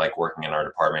think they like working in our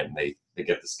department and they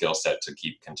get the skill set to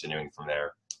keep continuing from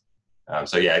there.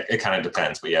 So yeah, it kind of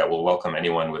depends, but yeah, we'll welcome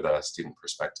anyone with a student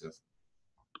perspective.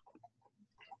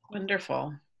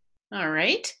 Wonderful. All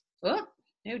right. Oh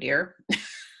dear.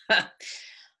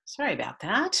 Sorry about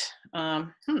that.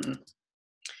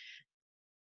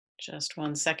 Just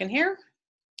one second here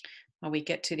while we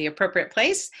get to the appropriate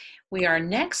place. We are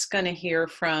next going to hear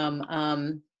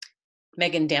from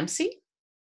Megan Dempsey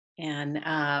and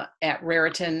at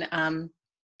Raritan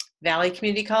Valley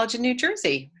Community College in New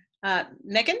Jersey.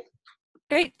 Megan?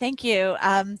 Great, thank you.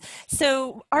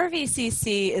 So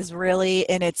RVCC is really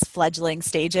in its fledgling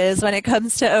stages when it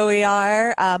comes to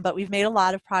OER, but we've made a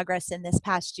lot of progress in this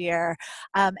past year.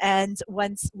 And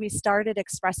once we started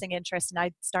expressing interest and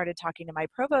I started talking to my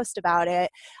provost about it,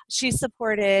 she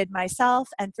supported myself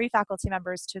and 3 faculty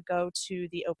members to go to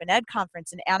the Open Ed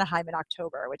conference in Anaheim in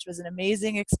October, which was an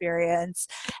amazing experience.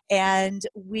 And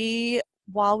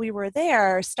while we were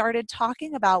there, started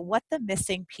talking about what the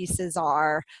missing pieces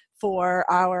are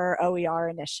for our OER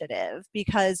initiative,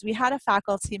 because we had a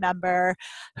faculty member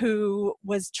who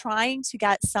was trying to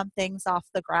get some things off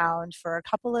the ground for a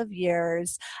couple of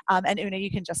years. And Una, you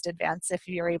can just advance if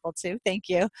you're able to. Thank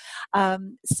you.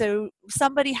 So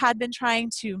somebody had been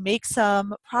trying to make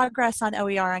some progress on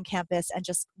OER on campus and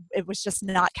it was just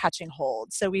not catching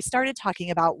hold. So we started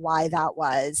talking about why that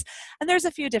was. And there's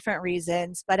a few different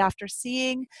reasons, but after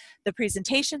seeing the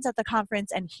presentations at the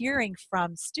conference and hearing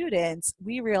from students,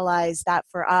 we realized that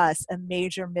for us, a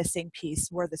major missing piece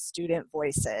were the student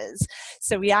voices.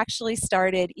 So we actually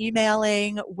started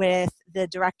emailing with the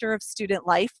director of student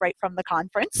life right from the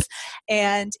conference,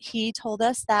 and he told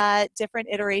us that different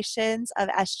iterations of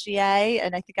SGA,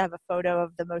 and I think I have a photo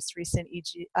of the most recent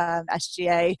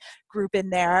SGA group in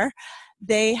there,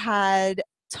 they had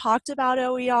talked about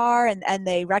OER and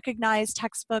they recognized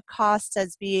textbook costs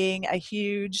as being a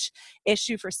huge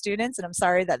issue for students. And I'm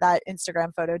sorry that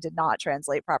Instagram photo did not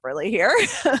translate properly here.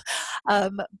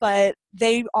 But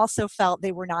they also felt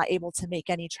they were not able to make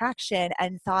any traction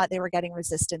and thought they were getting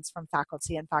resistance from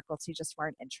faculty, and faculty just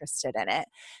weren't interested in it.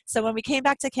 So when we came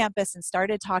back to campus and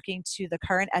started talking to the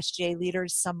current SGA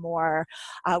leaders some more,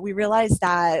 we realized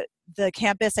that the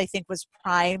campus, I think, was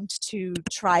primed to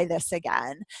try this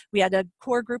again. We had a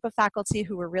core group of faculty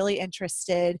who were really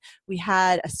interested. We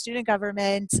had a student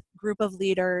government group of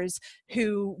leaders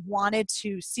who wanted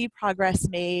to see progress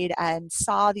made and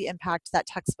saw the impact that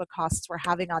textbook costs were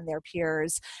having on their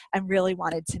peers and really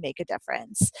wanted to make a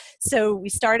difference. So we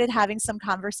started having some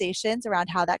conversations around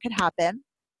how that could happen.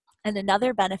 And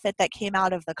another benefit that came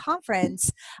out of the conference,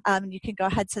 you can go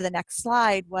ahead to the next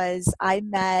slide, was I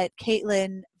met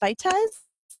Caitlin Vitez,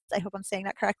 I hope I'm saying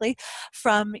that correctly,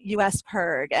 from US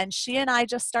PIRG. And she and I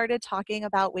just started talking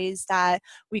about ways that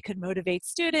we could motivate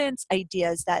students,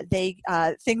 ideas that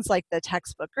things like the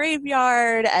textbook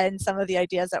graveyard and some of the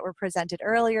ideas that were presented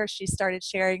earlier, she started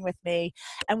sharing with me.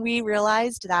 And we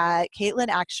realized that Caitlin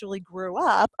actually grew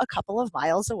up a couple of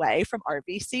miles away from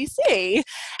RVCC.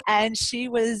 And she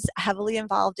was heavily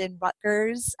involved in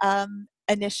Rutgers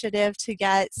initiative to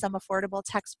get some affordable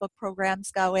textbook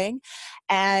programs going.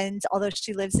 And although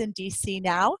she lives in DC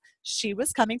now, she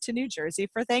was coming to New Jersey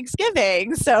for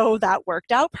Thanksgiving. So that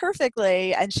worked out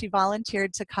perfectly. And she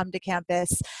volunteered to come to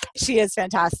campus. She is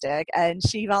fantastic. And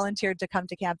she volunteered to come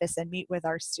to campus and meet with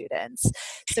our students.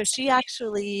 So she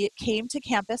actually came to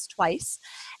campus twice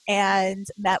and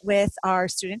met with our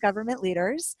student government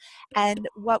leaders. And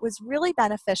what was really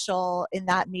beneficial in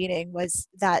that meeting was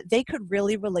that they could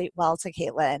really relate well to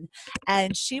Caitlin.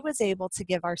 And she was able to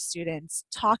give our students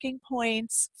talking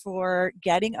points for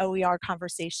getting OER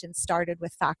conversations started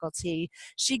with faculty.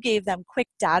 She gave them quick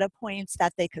data points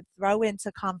that they could throw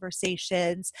into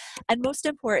conversations. And most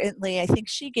importantly, I think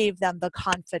she gave them the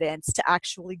confidence to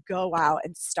actually go out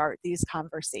and start these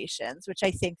conversations, which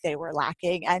I think they were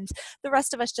lacking. And the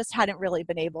rest of us just hadn't really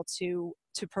been able to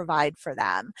provide for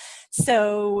them.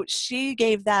 So she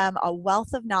gave them a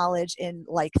wealth of knowledge in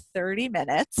like 30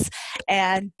 minutes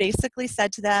and basically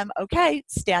said to them, okay,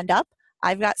 stand up.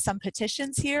 I've got some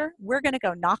petitions here. We're going to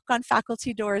go knock on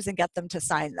faculty doors and get them to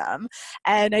sign them.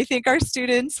 And I think our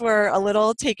students were a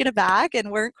little taken aback and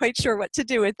weren't quite sure what to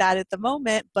do with that at the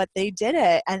moment, but they did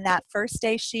it. And that first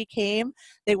day she came,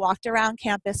 they walked around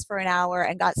campus for an hour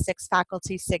and got 6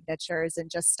 faculty signatures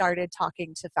and just started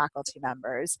talking to faculty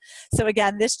members. So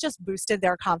again, this just boosted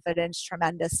their confidence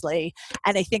tremendously.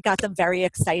 And I think got them very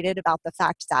excited about the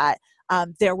fact that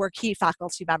there were key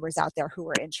faculty members out there who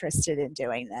were interested in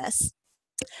doing this.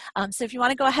 So if you want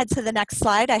to go ahead to the next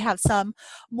slide, I have some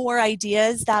more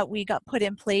ideas that we got put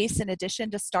in place in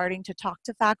addition to starting to talk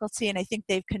to faculty, and I think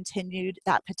they've continued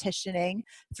that petitioning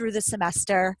through the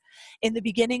semester. In the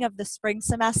beginning of the spring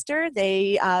semester,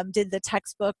 they did the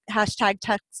textbook,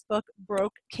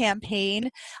 #textbookbroke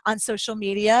campaign on social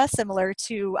media, similar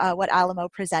to what Alamo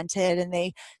presented, and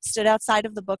they stood outside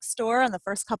of the bookstore on the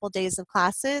first couple days of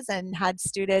classes and had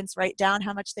students write down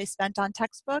how much they spent on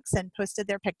textbooks and posted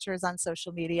their pictures on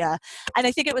social media. And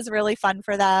I think it was really fun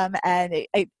for them, and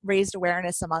it raised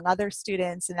awareness among other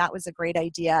students, and that was a great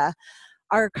idea.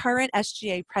 Our current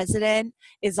SGA president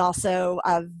is also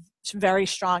a very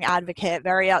strong advocate,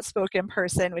 very outspoken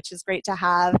person, which is great to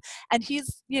have. And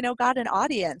he's, got an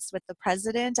audience with the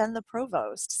president and the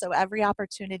provost. So every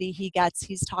opportunity he gets,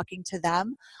 he's talking to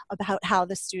them about how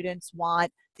the students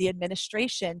want the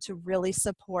administration to really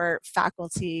support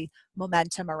faculty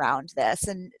momentum around this.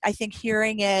 And I think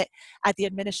hearing it at the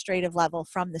administrative level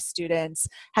from the students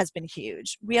has been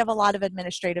huge. We have a lot of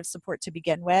administrative support to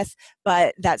begin with,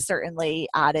 but that certainly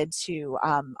added to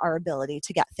our ability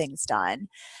to get things done.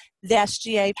 The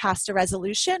SGA passed a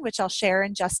resolution, which I'll share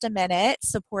in just a minute,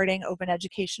 supporting open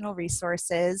educational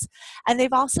resources. And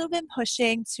they've also been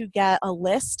pushing to get a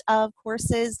list of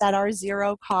courses that are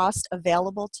zero cost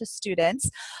available to students.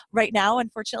 Right now,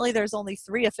 unfortunately, there's only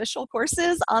 3 official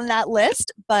courses on that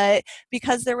list, but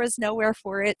because there was nowhere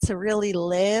for it to really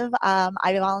live,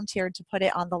 I volunteered to put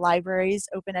it on the library's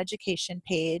open education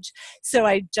page. So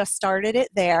I just started it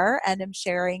there and am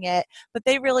sharing it, but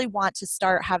they really want to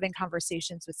start having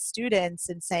conversations with students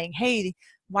and saying, hey,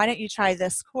 why don't you try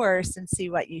this course and see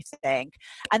what you think?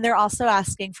 And they're also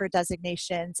asking for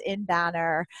designations in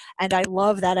Banner. And I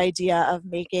love that idea of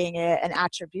making it an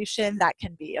attribution that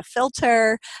can be a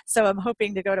filter. So I'm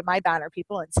hoping to go to my Banner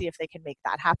people and see if they can make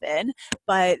that happen.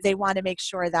 But they want to make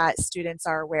sure that students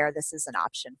are aware this is an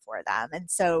option for them.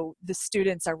 And so the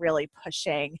students are really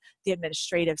pushing the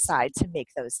administrative side to make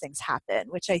those things happen,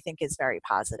 which I think is very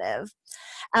positive.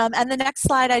 And the next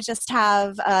slide, I just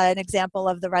have an example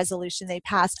of the resolution they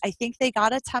passed. I think they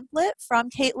got a template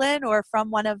from Caitlin or from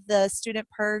one of the student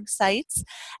PIRG sites.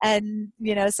 And,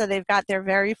 so they've got their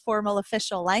very formal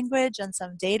official language and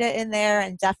some data in there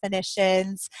and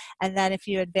definitions. And then if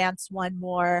you advance one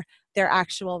more, their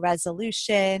actual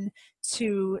resolution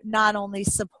to not only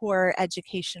support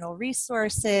educational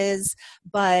resources,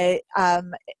 but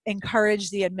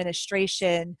encourage the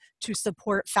administration to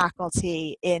support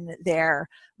faculty in their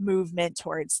movement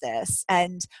towards this.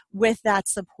 And with that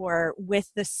support,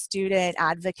 with the student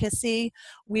advocacy,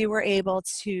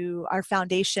 our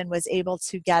foundation was able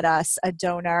to get us a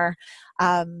donor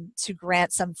to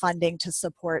grant some funding to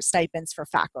support stipends for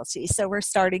faculty. So we're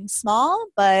starting small,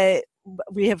 but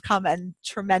we have come a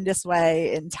tremendous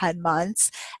way in 10 months,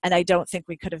 and I don't think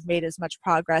we could have made as much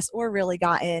progress or really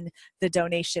gotten the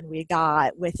donation we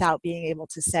got without being able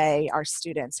to say our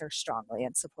students are strongly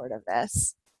in support of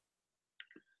this.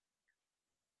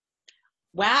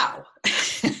 Wow.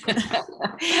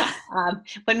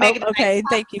 When Megan okay,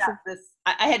 thank you for this.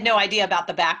 I had no idea about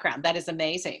the background. That is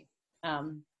amazing,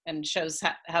 and shows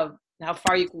how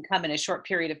far you can come in a short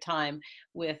period of time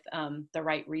with the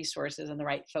right resources and the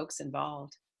right folks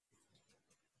involved.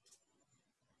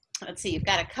 Let's see, you've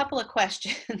got a couple of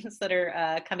questions that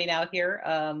are coming out here.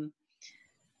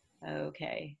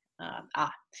 Okay.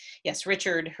 Yes,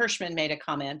 Richard Hirschman made a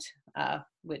comment,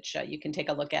 which you can take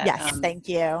a look at. Yes, thank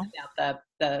you. About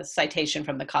the citation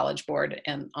from the College Board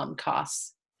and on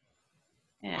costs.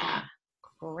 Yeah,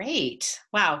 great.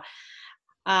 Wow.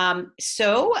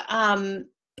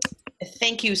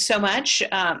 Thank you so much,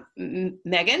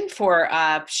 Megan, for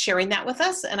sharing that with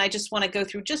us. And I just want to go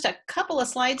through just a couple of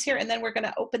slides here, and then we're going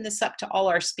to open this up to all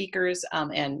our speakers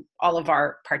and all of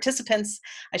our participants,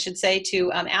 I should say,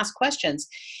 to ask questions.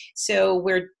 So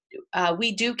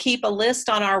we do keep a list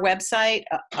on our website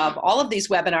of all of these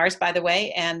webinars, by the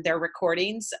way, and their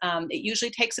recordings. It usually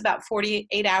takes about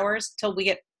 48 hours till we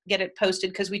get it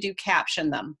posted, because we do caption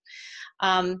them.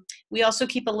 We also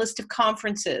keep a list of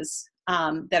conferences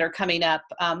that are coming up,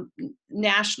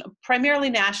 national, primarily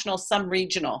national, some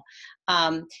regional,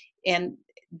 and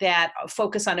that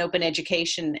focus on open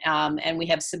education, and we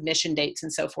have submission dates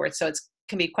and so forth. So it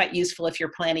can be quite useful if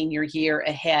you're planning your year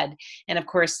ahead. And of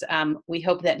course, we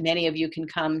hope that many of you can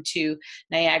come to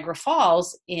Niagara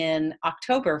Falls in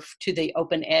October to the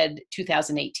Open Ed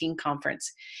 2018 conference.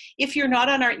 If you're not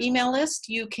on our email list,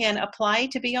 you can apply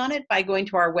to be on it by going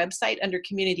to our website under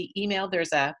community email.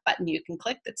 There's a button you can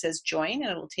click that says join,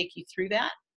 and it'll take you through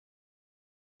that.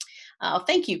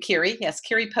 Thank you, Kiri. Yes,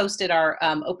 Kiri posted our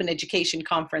Open Education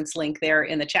Conference link there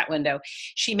in the chat window.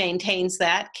 She maintains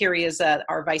that. Kiri is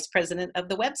our vice president of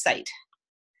the website.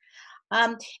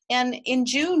 And in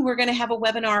June, we're going to have a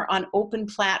webinar on open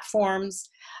platforms,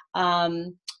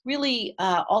 really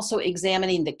also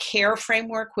examining the CARE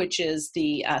framework, which is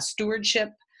the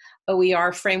stewardship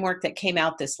OER framework that came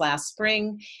out this last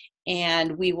spring.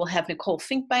 And we will have Nicole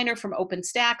Finkbeiner from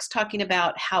OpenStax talking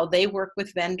about how they work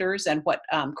with vendors and what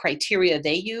criteria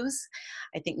they use.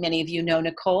 I think many of you know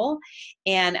Nicole.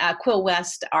 And Quill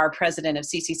West, our president of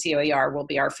CCC OER, will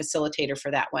be our facilitator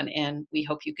for that one. And we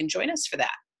hope you can join us for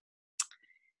that.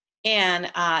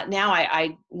 And now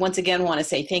I once again want to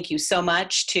say thank you so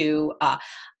much to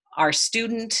our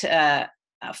student,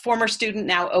 former student,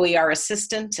 now OER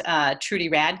assistant, Trudy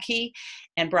Radtke,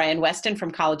 and Brian Weston from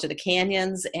College of the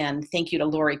Canyons. And thank you to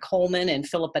Lori Coleman and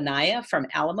Philip Anaya from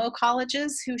Alamo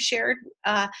Colleges, who shared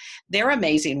their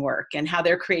amazing work and how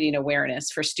they're creating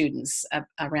awareness for students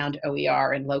around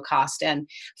OER and low cost. And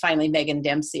finally, Megan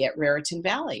Dempsey at Raritan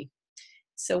Valley.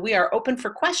 So we are open for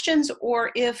questions,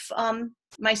 or if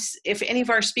any of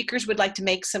our speakers would like to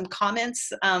make some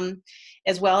comments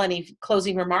as well, any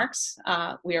closing remarks,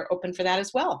 we are open for that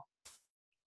as well.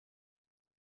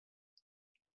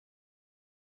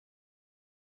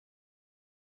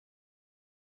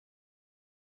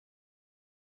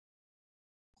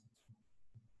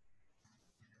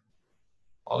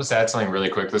 I'll just add something really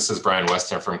quick. This is Brian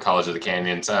Weston from College of the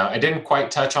Canyons. I didn't quite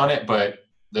touch on it, but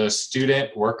the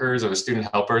student workers or the student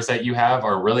helpers that you have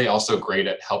are really also great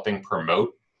at helping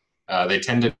promote. They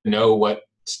tend to know what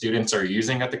students are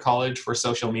using at the college for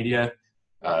social media.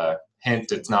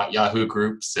 Hint, it's not Yahoo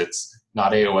groups, it's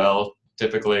not AOL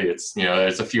typically, it's,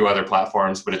 there's a few other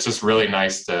platforms, but it's just really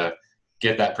nice to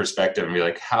get that perspective and be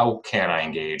like, how can I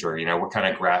engage? Or, what kind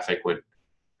of graphic would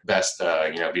best,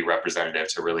 be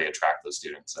representative to really attract those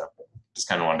students. So just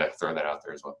kind of wanted to throw that out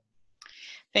there as well.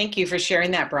 Thank you for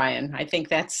sharing that, Brian. I think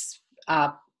that's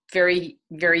very,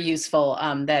 very useful,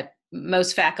 that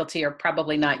most faculty are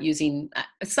probably not using,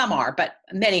 some are, but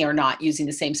many are not using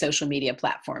the same social media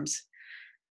platforms.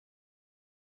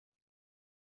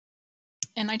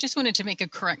 And I just wanted to make a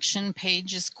correction.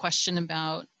 Paige's question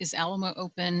about, is Alamo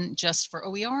Open just for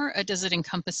OER, or does it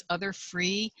encompass other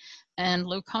free and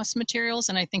low-cost materials?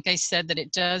 And I think I said that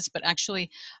it does, but actually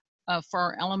for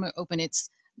our Alamo Open, it's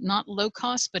not low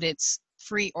cost, but it's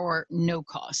free or no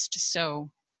cost. So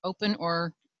open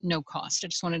or no cost. I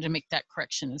just wanted to make that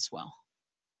correction as well.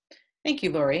 Thank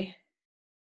you, Lori.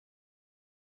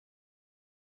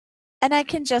 And I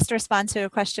can just respond to a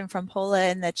question from Paula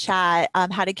in the chat.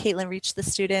 How did Caitlin reach the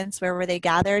students? Where were they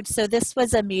gathered? So this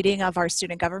was a meeting of our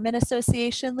Student Government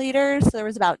Association leaders. There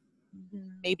was about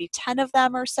maybe 10 of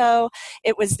them or so.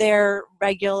 It was their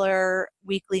regular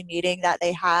weekly meeting that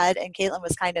they had, and Caitlin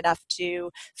was kind enough to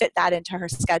fit that into her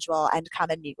schedule and come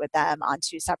and meet with them on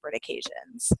 2 separate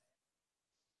occasions.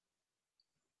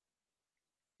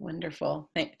 Wonderful.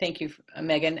 Thank you,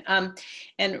 Megan.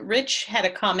 And Rich had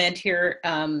a comment here,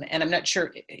 and I'm not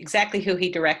sure exactly who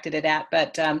he directed it at,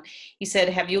 but he said,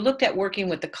 have you looked at working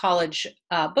with the college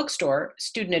bookstore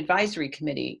student advisory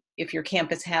committee, if your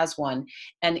campus has one,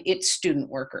 and its student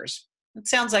workers? It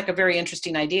sounds like a very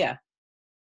interesting idea.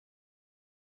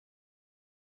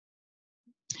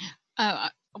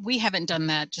 We haven't done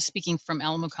that, just speaking from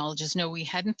Alamo Colleges. No, we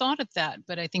hadn't thought of that,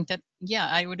 but I think that, yeah,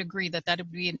 I would agree that that would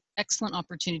be an excellent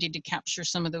opportunity to capture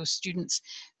some of those students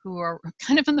who are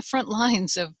kind of on the front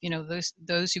lines of, you know,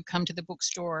 those who come to the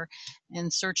bookstore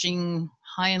and searching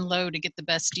high and low to get the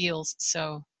best deals.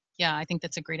 So yeah, I think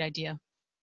that's a great idea.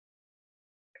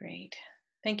 Great.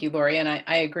 Thank you, Lori. And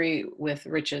I agree with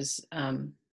Rich's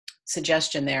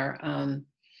suggestion there.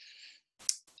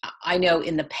 I know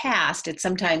in the past, it's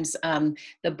sometimes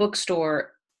the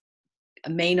bookstore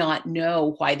may not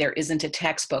know why there isn't a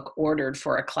textbook ordered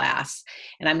for a class.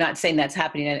 And I'm not saying that's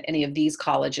happening at any of these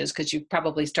colleges, because you've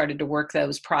probably started to work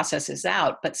those processes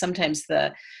out, but sometimes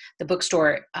the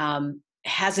bookstore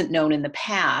hasn't known in the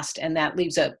past, and that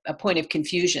leaves a point of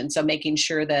confusion. So making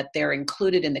sure that they're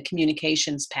included in the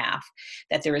communications path,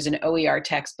 that there is an OER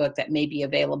textbook that may be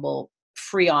available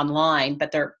free online,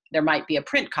 but there might be a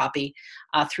print copy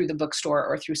through the bookstore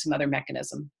or through some other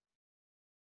mechanism.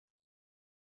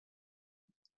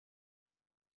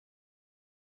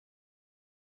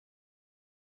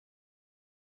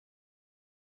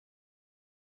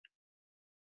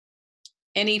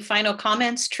 Any final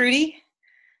comments, Trudy,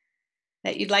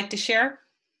 that you'd like to share?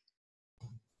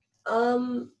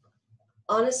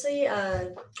 Honestly,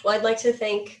 well, I'd like to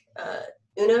thank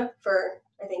Una for,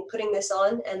 I think, putting this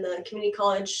on, and the Community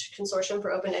College Consortium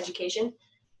for Open Education.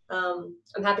 I'm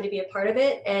happy to be a part of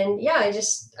it. And yeah, I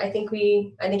think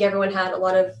everyone had a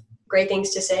lot of great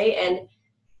things to say. And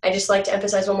I just like to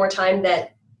emphasize one more time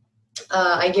that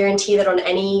I guarantee that on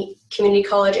any community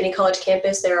college, any college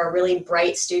campus, there are really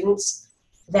bright students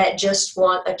that just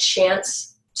want a chance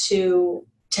to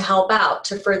help out,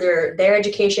 to further their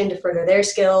education, to further their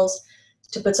skills,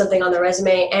 to put something on their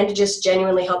resume, and to just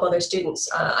genuinely help other students.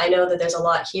 I know that there's a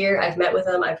lot here. I've met with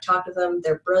them. I've talked with them.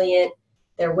 They're brilliant.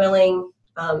 They're willing.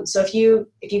 So if you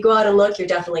go out and look, you're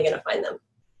definitely going to find them.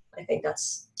 I think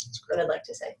that's what I'd like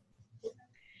to say.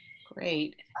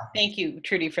 Great. Thank you,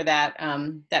 Trudy, for that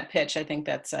that pitch. I think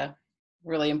that's a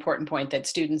really important point, that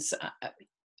students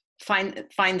find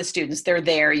the students. They're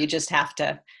there. You just have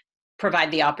to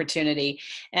provide the opportunity.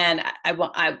 And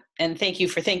and thank you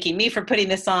for thanking me for putting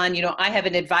this on. You know, I have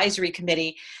an advisory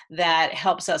committee that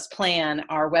helps us plan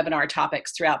our webinar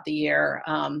topics throughout the year.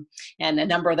 And a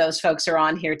number of those folks are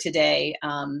on here today,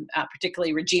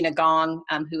 particularly Regina Gong,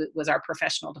 who was our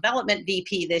professional development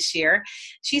VP this year.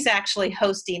 She's actually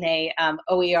hosting a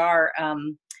OER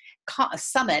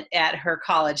summit at her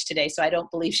college today, so I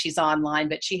don't believe she's online,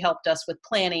 but she helped us with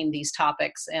planning these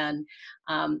topics. And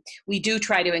we do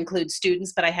try to include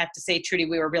students, but I have to say, Trudy,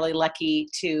 we were really lucky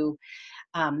to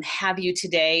have you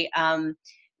today.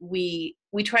 We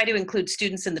try to include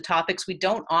students in the topics. We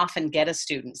don't often get a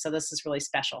student, so this is really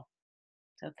special.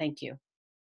 So thank you.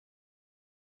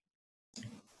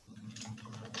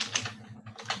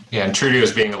 Yeah, and Trudy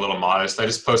was being a little modest. I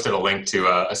just posted a link to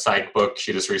a psych book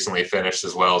she just recently finished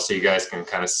as well, so you guys can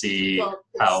kind of see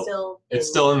how it's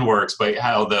still in works, but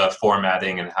how the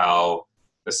formatting and how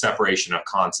the separation of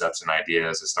concepts and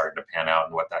ideas is starting to pan out,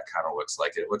 and what that kind of looks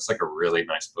like. It looks like a really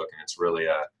nice book, and it's really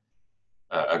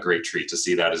a great treat to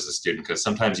see that as a student, because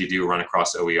sometimes you do run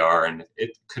across OER, and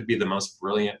it could be the most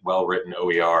brilliant, well-written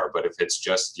OER, but if it's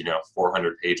just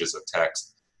 400 pages of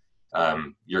text,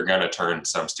 you're going to turn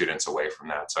some students away from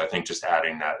that. So I think just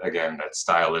adding that, again, that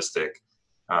stylistic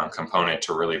component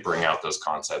to really bring out those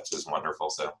concepts is wonderful.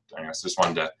 So I just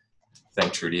wanted to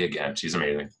thank Trudy again. She's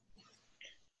amazing.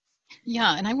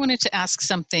 Yeah, and I wanted to ask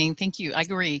something. Thank you. I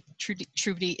agree.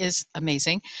 Trudy is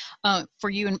amazing. For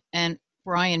you and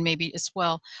Brian maybe as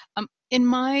well. In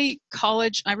my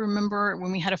college, I remember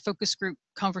when we had a focus group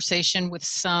conversation with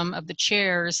some of the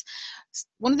chairs,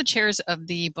 one of the chairs of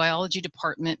the biology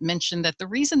department mentioned that the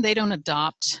reason they don't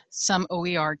adopt some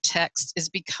OER text is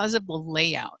because of the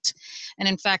layout. And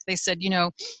in fact, they said,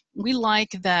 we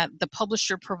like that the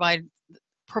publisher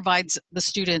provides the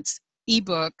students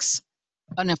ebooks,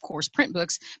 and of course print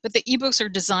books, but the ebooks are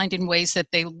designed in ways that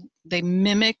they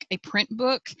mimic a print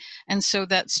book, and so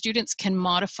that students can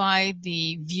modify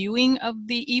the viewing of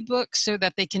the ebook so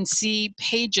that they can see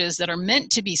pages that are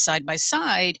meant to be side by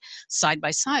side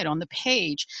on the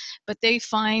page. But they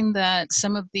find that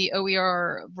some of the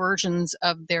OER versions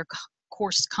of their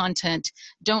course content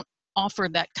don't offer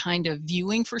that kind of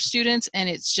viewing for students, and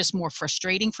it's just more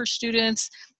frustrating for students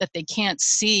that they can't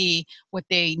see what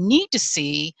they need to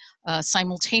see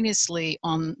simultaneously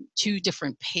on two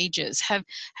different pages. Have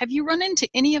you run into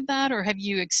any of that, or have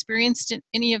you experienced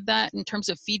any of that in terms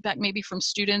of feedback maybe from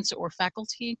students or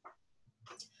faculty?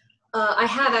 I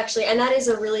have actually, and that is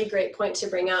a really great point to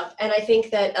bring up. And I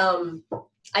think that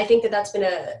that's been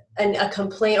a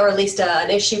complaint, or at least an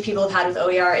issue people have had with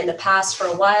OER in the past for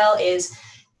a while, is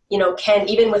you know, can,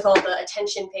 even with all the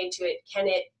attention paid to it, can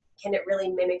it really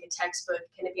mimic a textbook?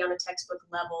 Can it be on a textbook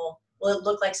level? Will it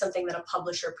look like something that a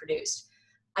publisher produced?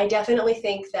 I definitely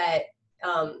think that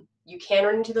you can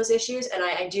run into those issues, and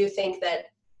I do think that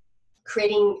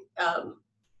creating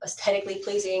aesthetically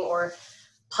pleasing or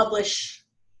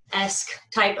publish-esque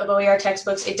type of OER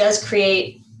textbooks, it does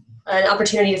create an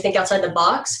opportunity to think outside the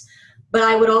box. But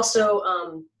I would also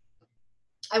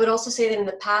say that in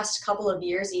the past couple of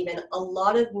years, even, a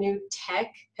lot of new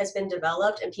tech has been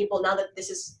developed, and people, now that this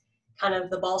is kind of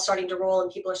the ball starting to roll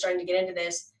and people are starting to get into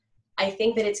this, I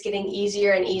think that it's getting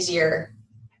easier and easier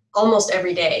almost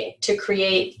every day to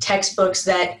create textbooks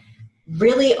that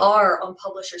really are on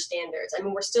publisher standards. I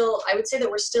mean, I would say that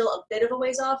we're still a bit of a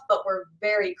ways off, but we're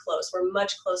very close. We're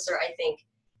much closer, I think,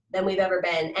 than we've ever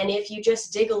been. And if you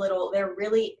just dig a little,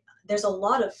 there's a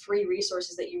lot of free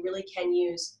resources that you really can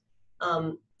use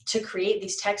to create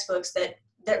these textbooks that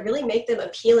really make them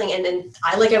appealing. And then,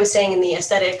 like I was saying in the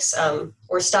aesthetics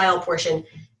or style portion,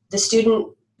 the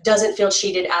student doesn't feel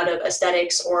cheated out of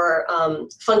aesthetics or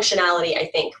functionality, I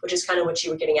think, which is kind of what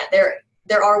you were getting at.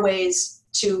 There are ways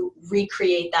to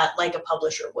recreate that like a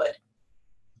publisher would.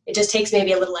 It just takes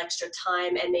maybe a little extra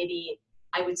time and maybe,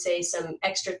 I would say, some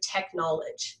extra tech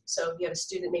knowledge. So if you have a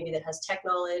student maybe that has tech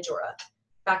knowledge, or a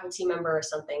faculty member or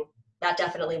something, that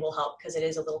definitely will help, because it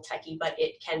is a little techy, but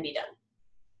it can be done.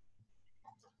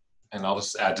 And I'll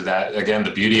just add to that, again,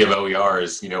 the beauty of OER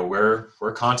is, you know, we're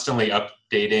constantly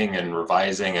updating and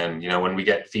revising, and, you know, when we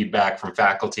get feedback from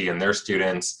faculty and their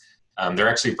students, they're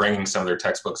actually bringing some of their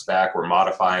textbooks back. We're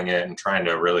modifying it and trying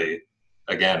to really,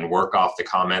 again, work off the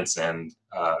comments and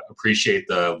appreciate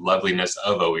the loveliness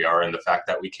of OER and the fact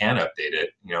that we can update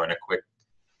it, you know, in a quick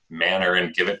manner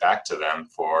and give it back to them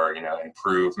for, you know,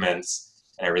 improvements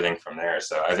and everything from there.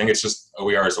 So I think it's just,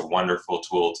 OER is a wonderful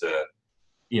tool to,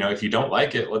 you know, if you don't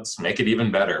like it, let's make it even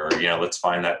better, or, you know, let's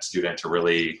find that student to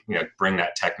really, you know, bring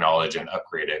that tech knowledge and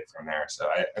upgrade it from there. So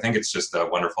I think it's just a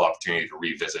wonderful opportunity to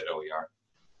revisit OER.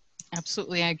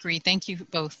 Absolutely, I agree. Thank you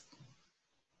both.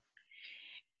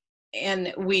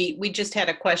 And we just had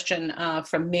a question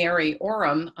from Mary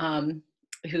Oram,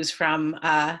 who's from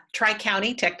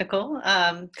Tri-County Technical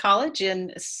College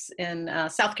in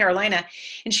South Carolina.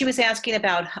 And she was asking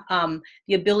about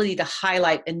the ability to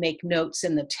highlight and make notes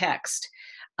in the text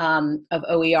of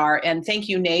OER. And thank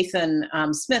you, Nathan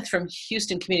Smith from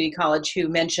Houston Community College, who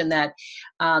mentioned that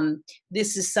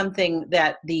this is something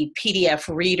that the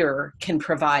PDF reader can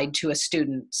provide to a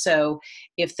student. So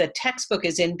if the textbook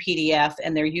is in PDF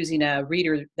and they're using a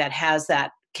reader that has that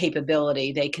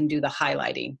capability, they can do the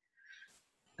highlighting.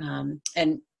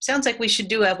 And sounds like we should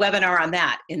do a webinar on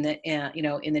that in the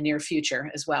in the near future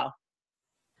as well.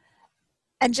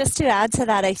 And just to add to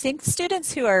that, I think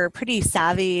students who are pretty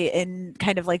savvy in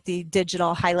kind of like the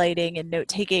digital highlighting and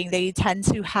note-taking, they tend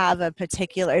to have a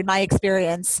particular, in my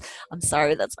experience, I'm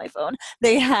sorry, that's my phone,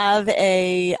 they have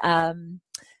a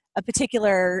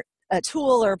particular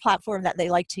tool or platform that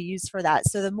they like to use for that.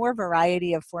 So the more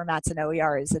variety of formats in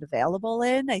OER is it available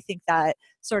in, I think that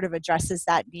sort of addresses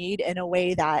that need in a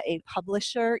way that a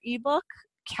publisher ebook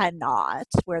cannot,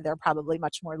 where they're probably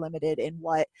much more limited in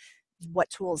what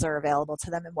tools are available to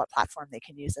them and what platform they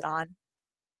can use it on.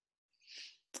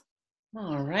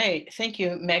 All right. Thank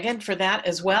you, Megan, for that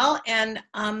as well. And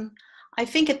I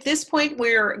think at this point,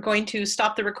 we're going to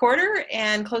stop the recorder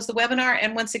and close the webinar.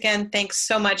 And once again, thanks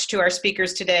so much to our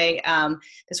speakers today.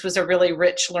 This was a really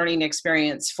rich learning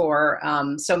experience for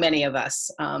so many of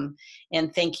us.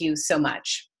 And thank you so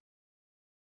much.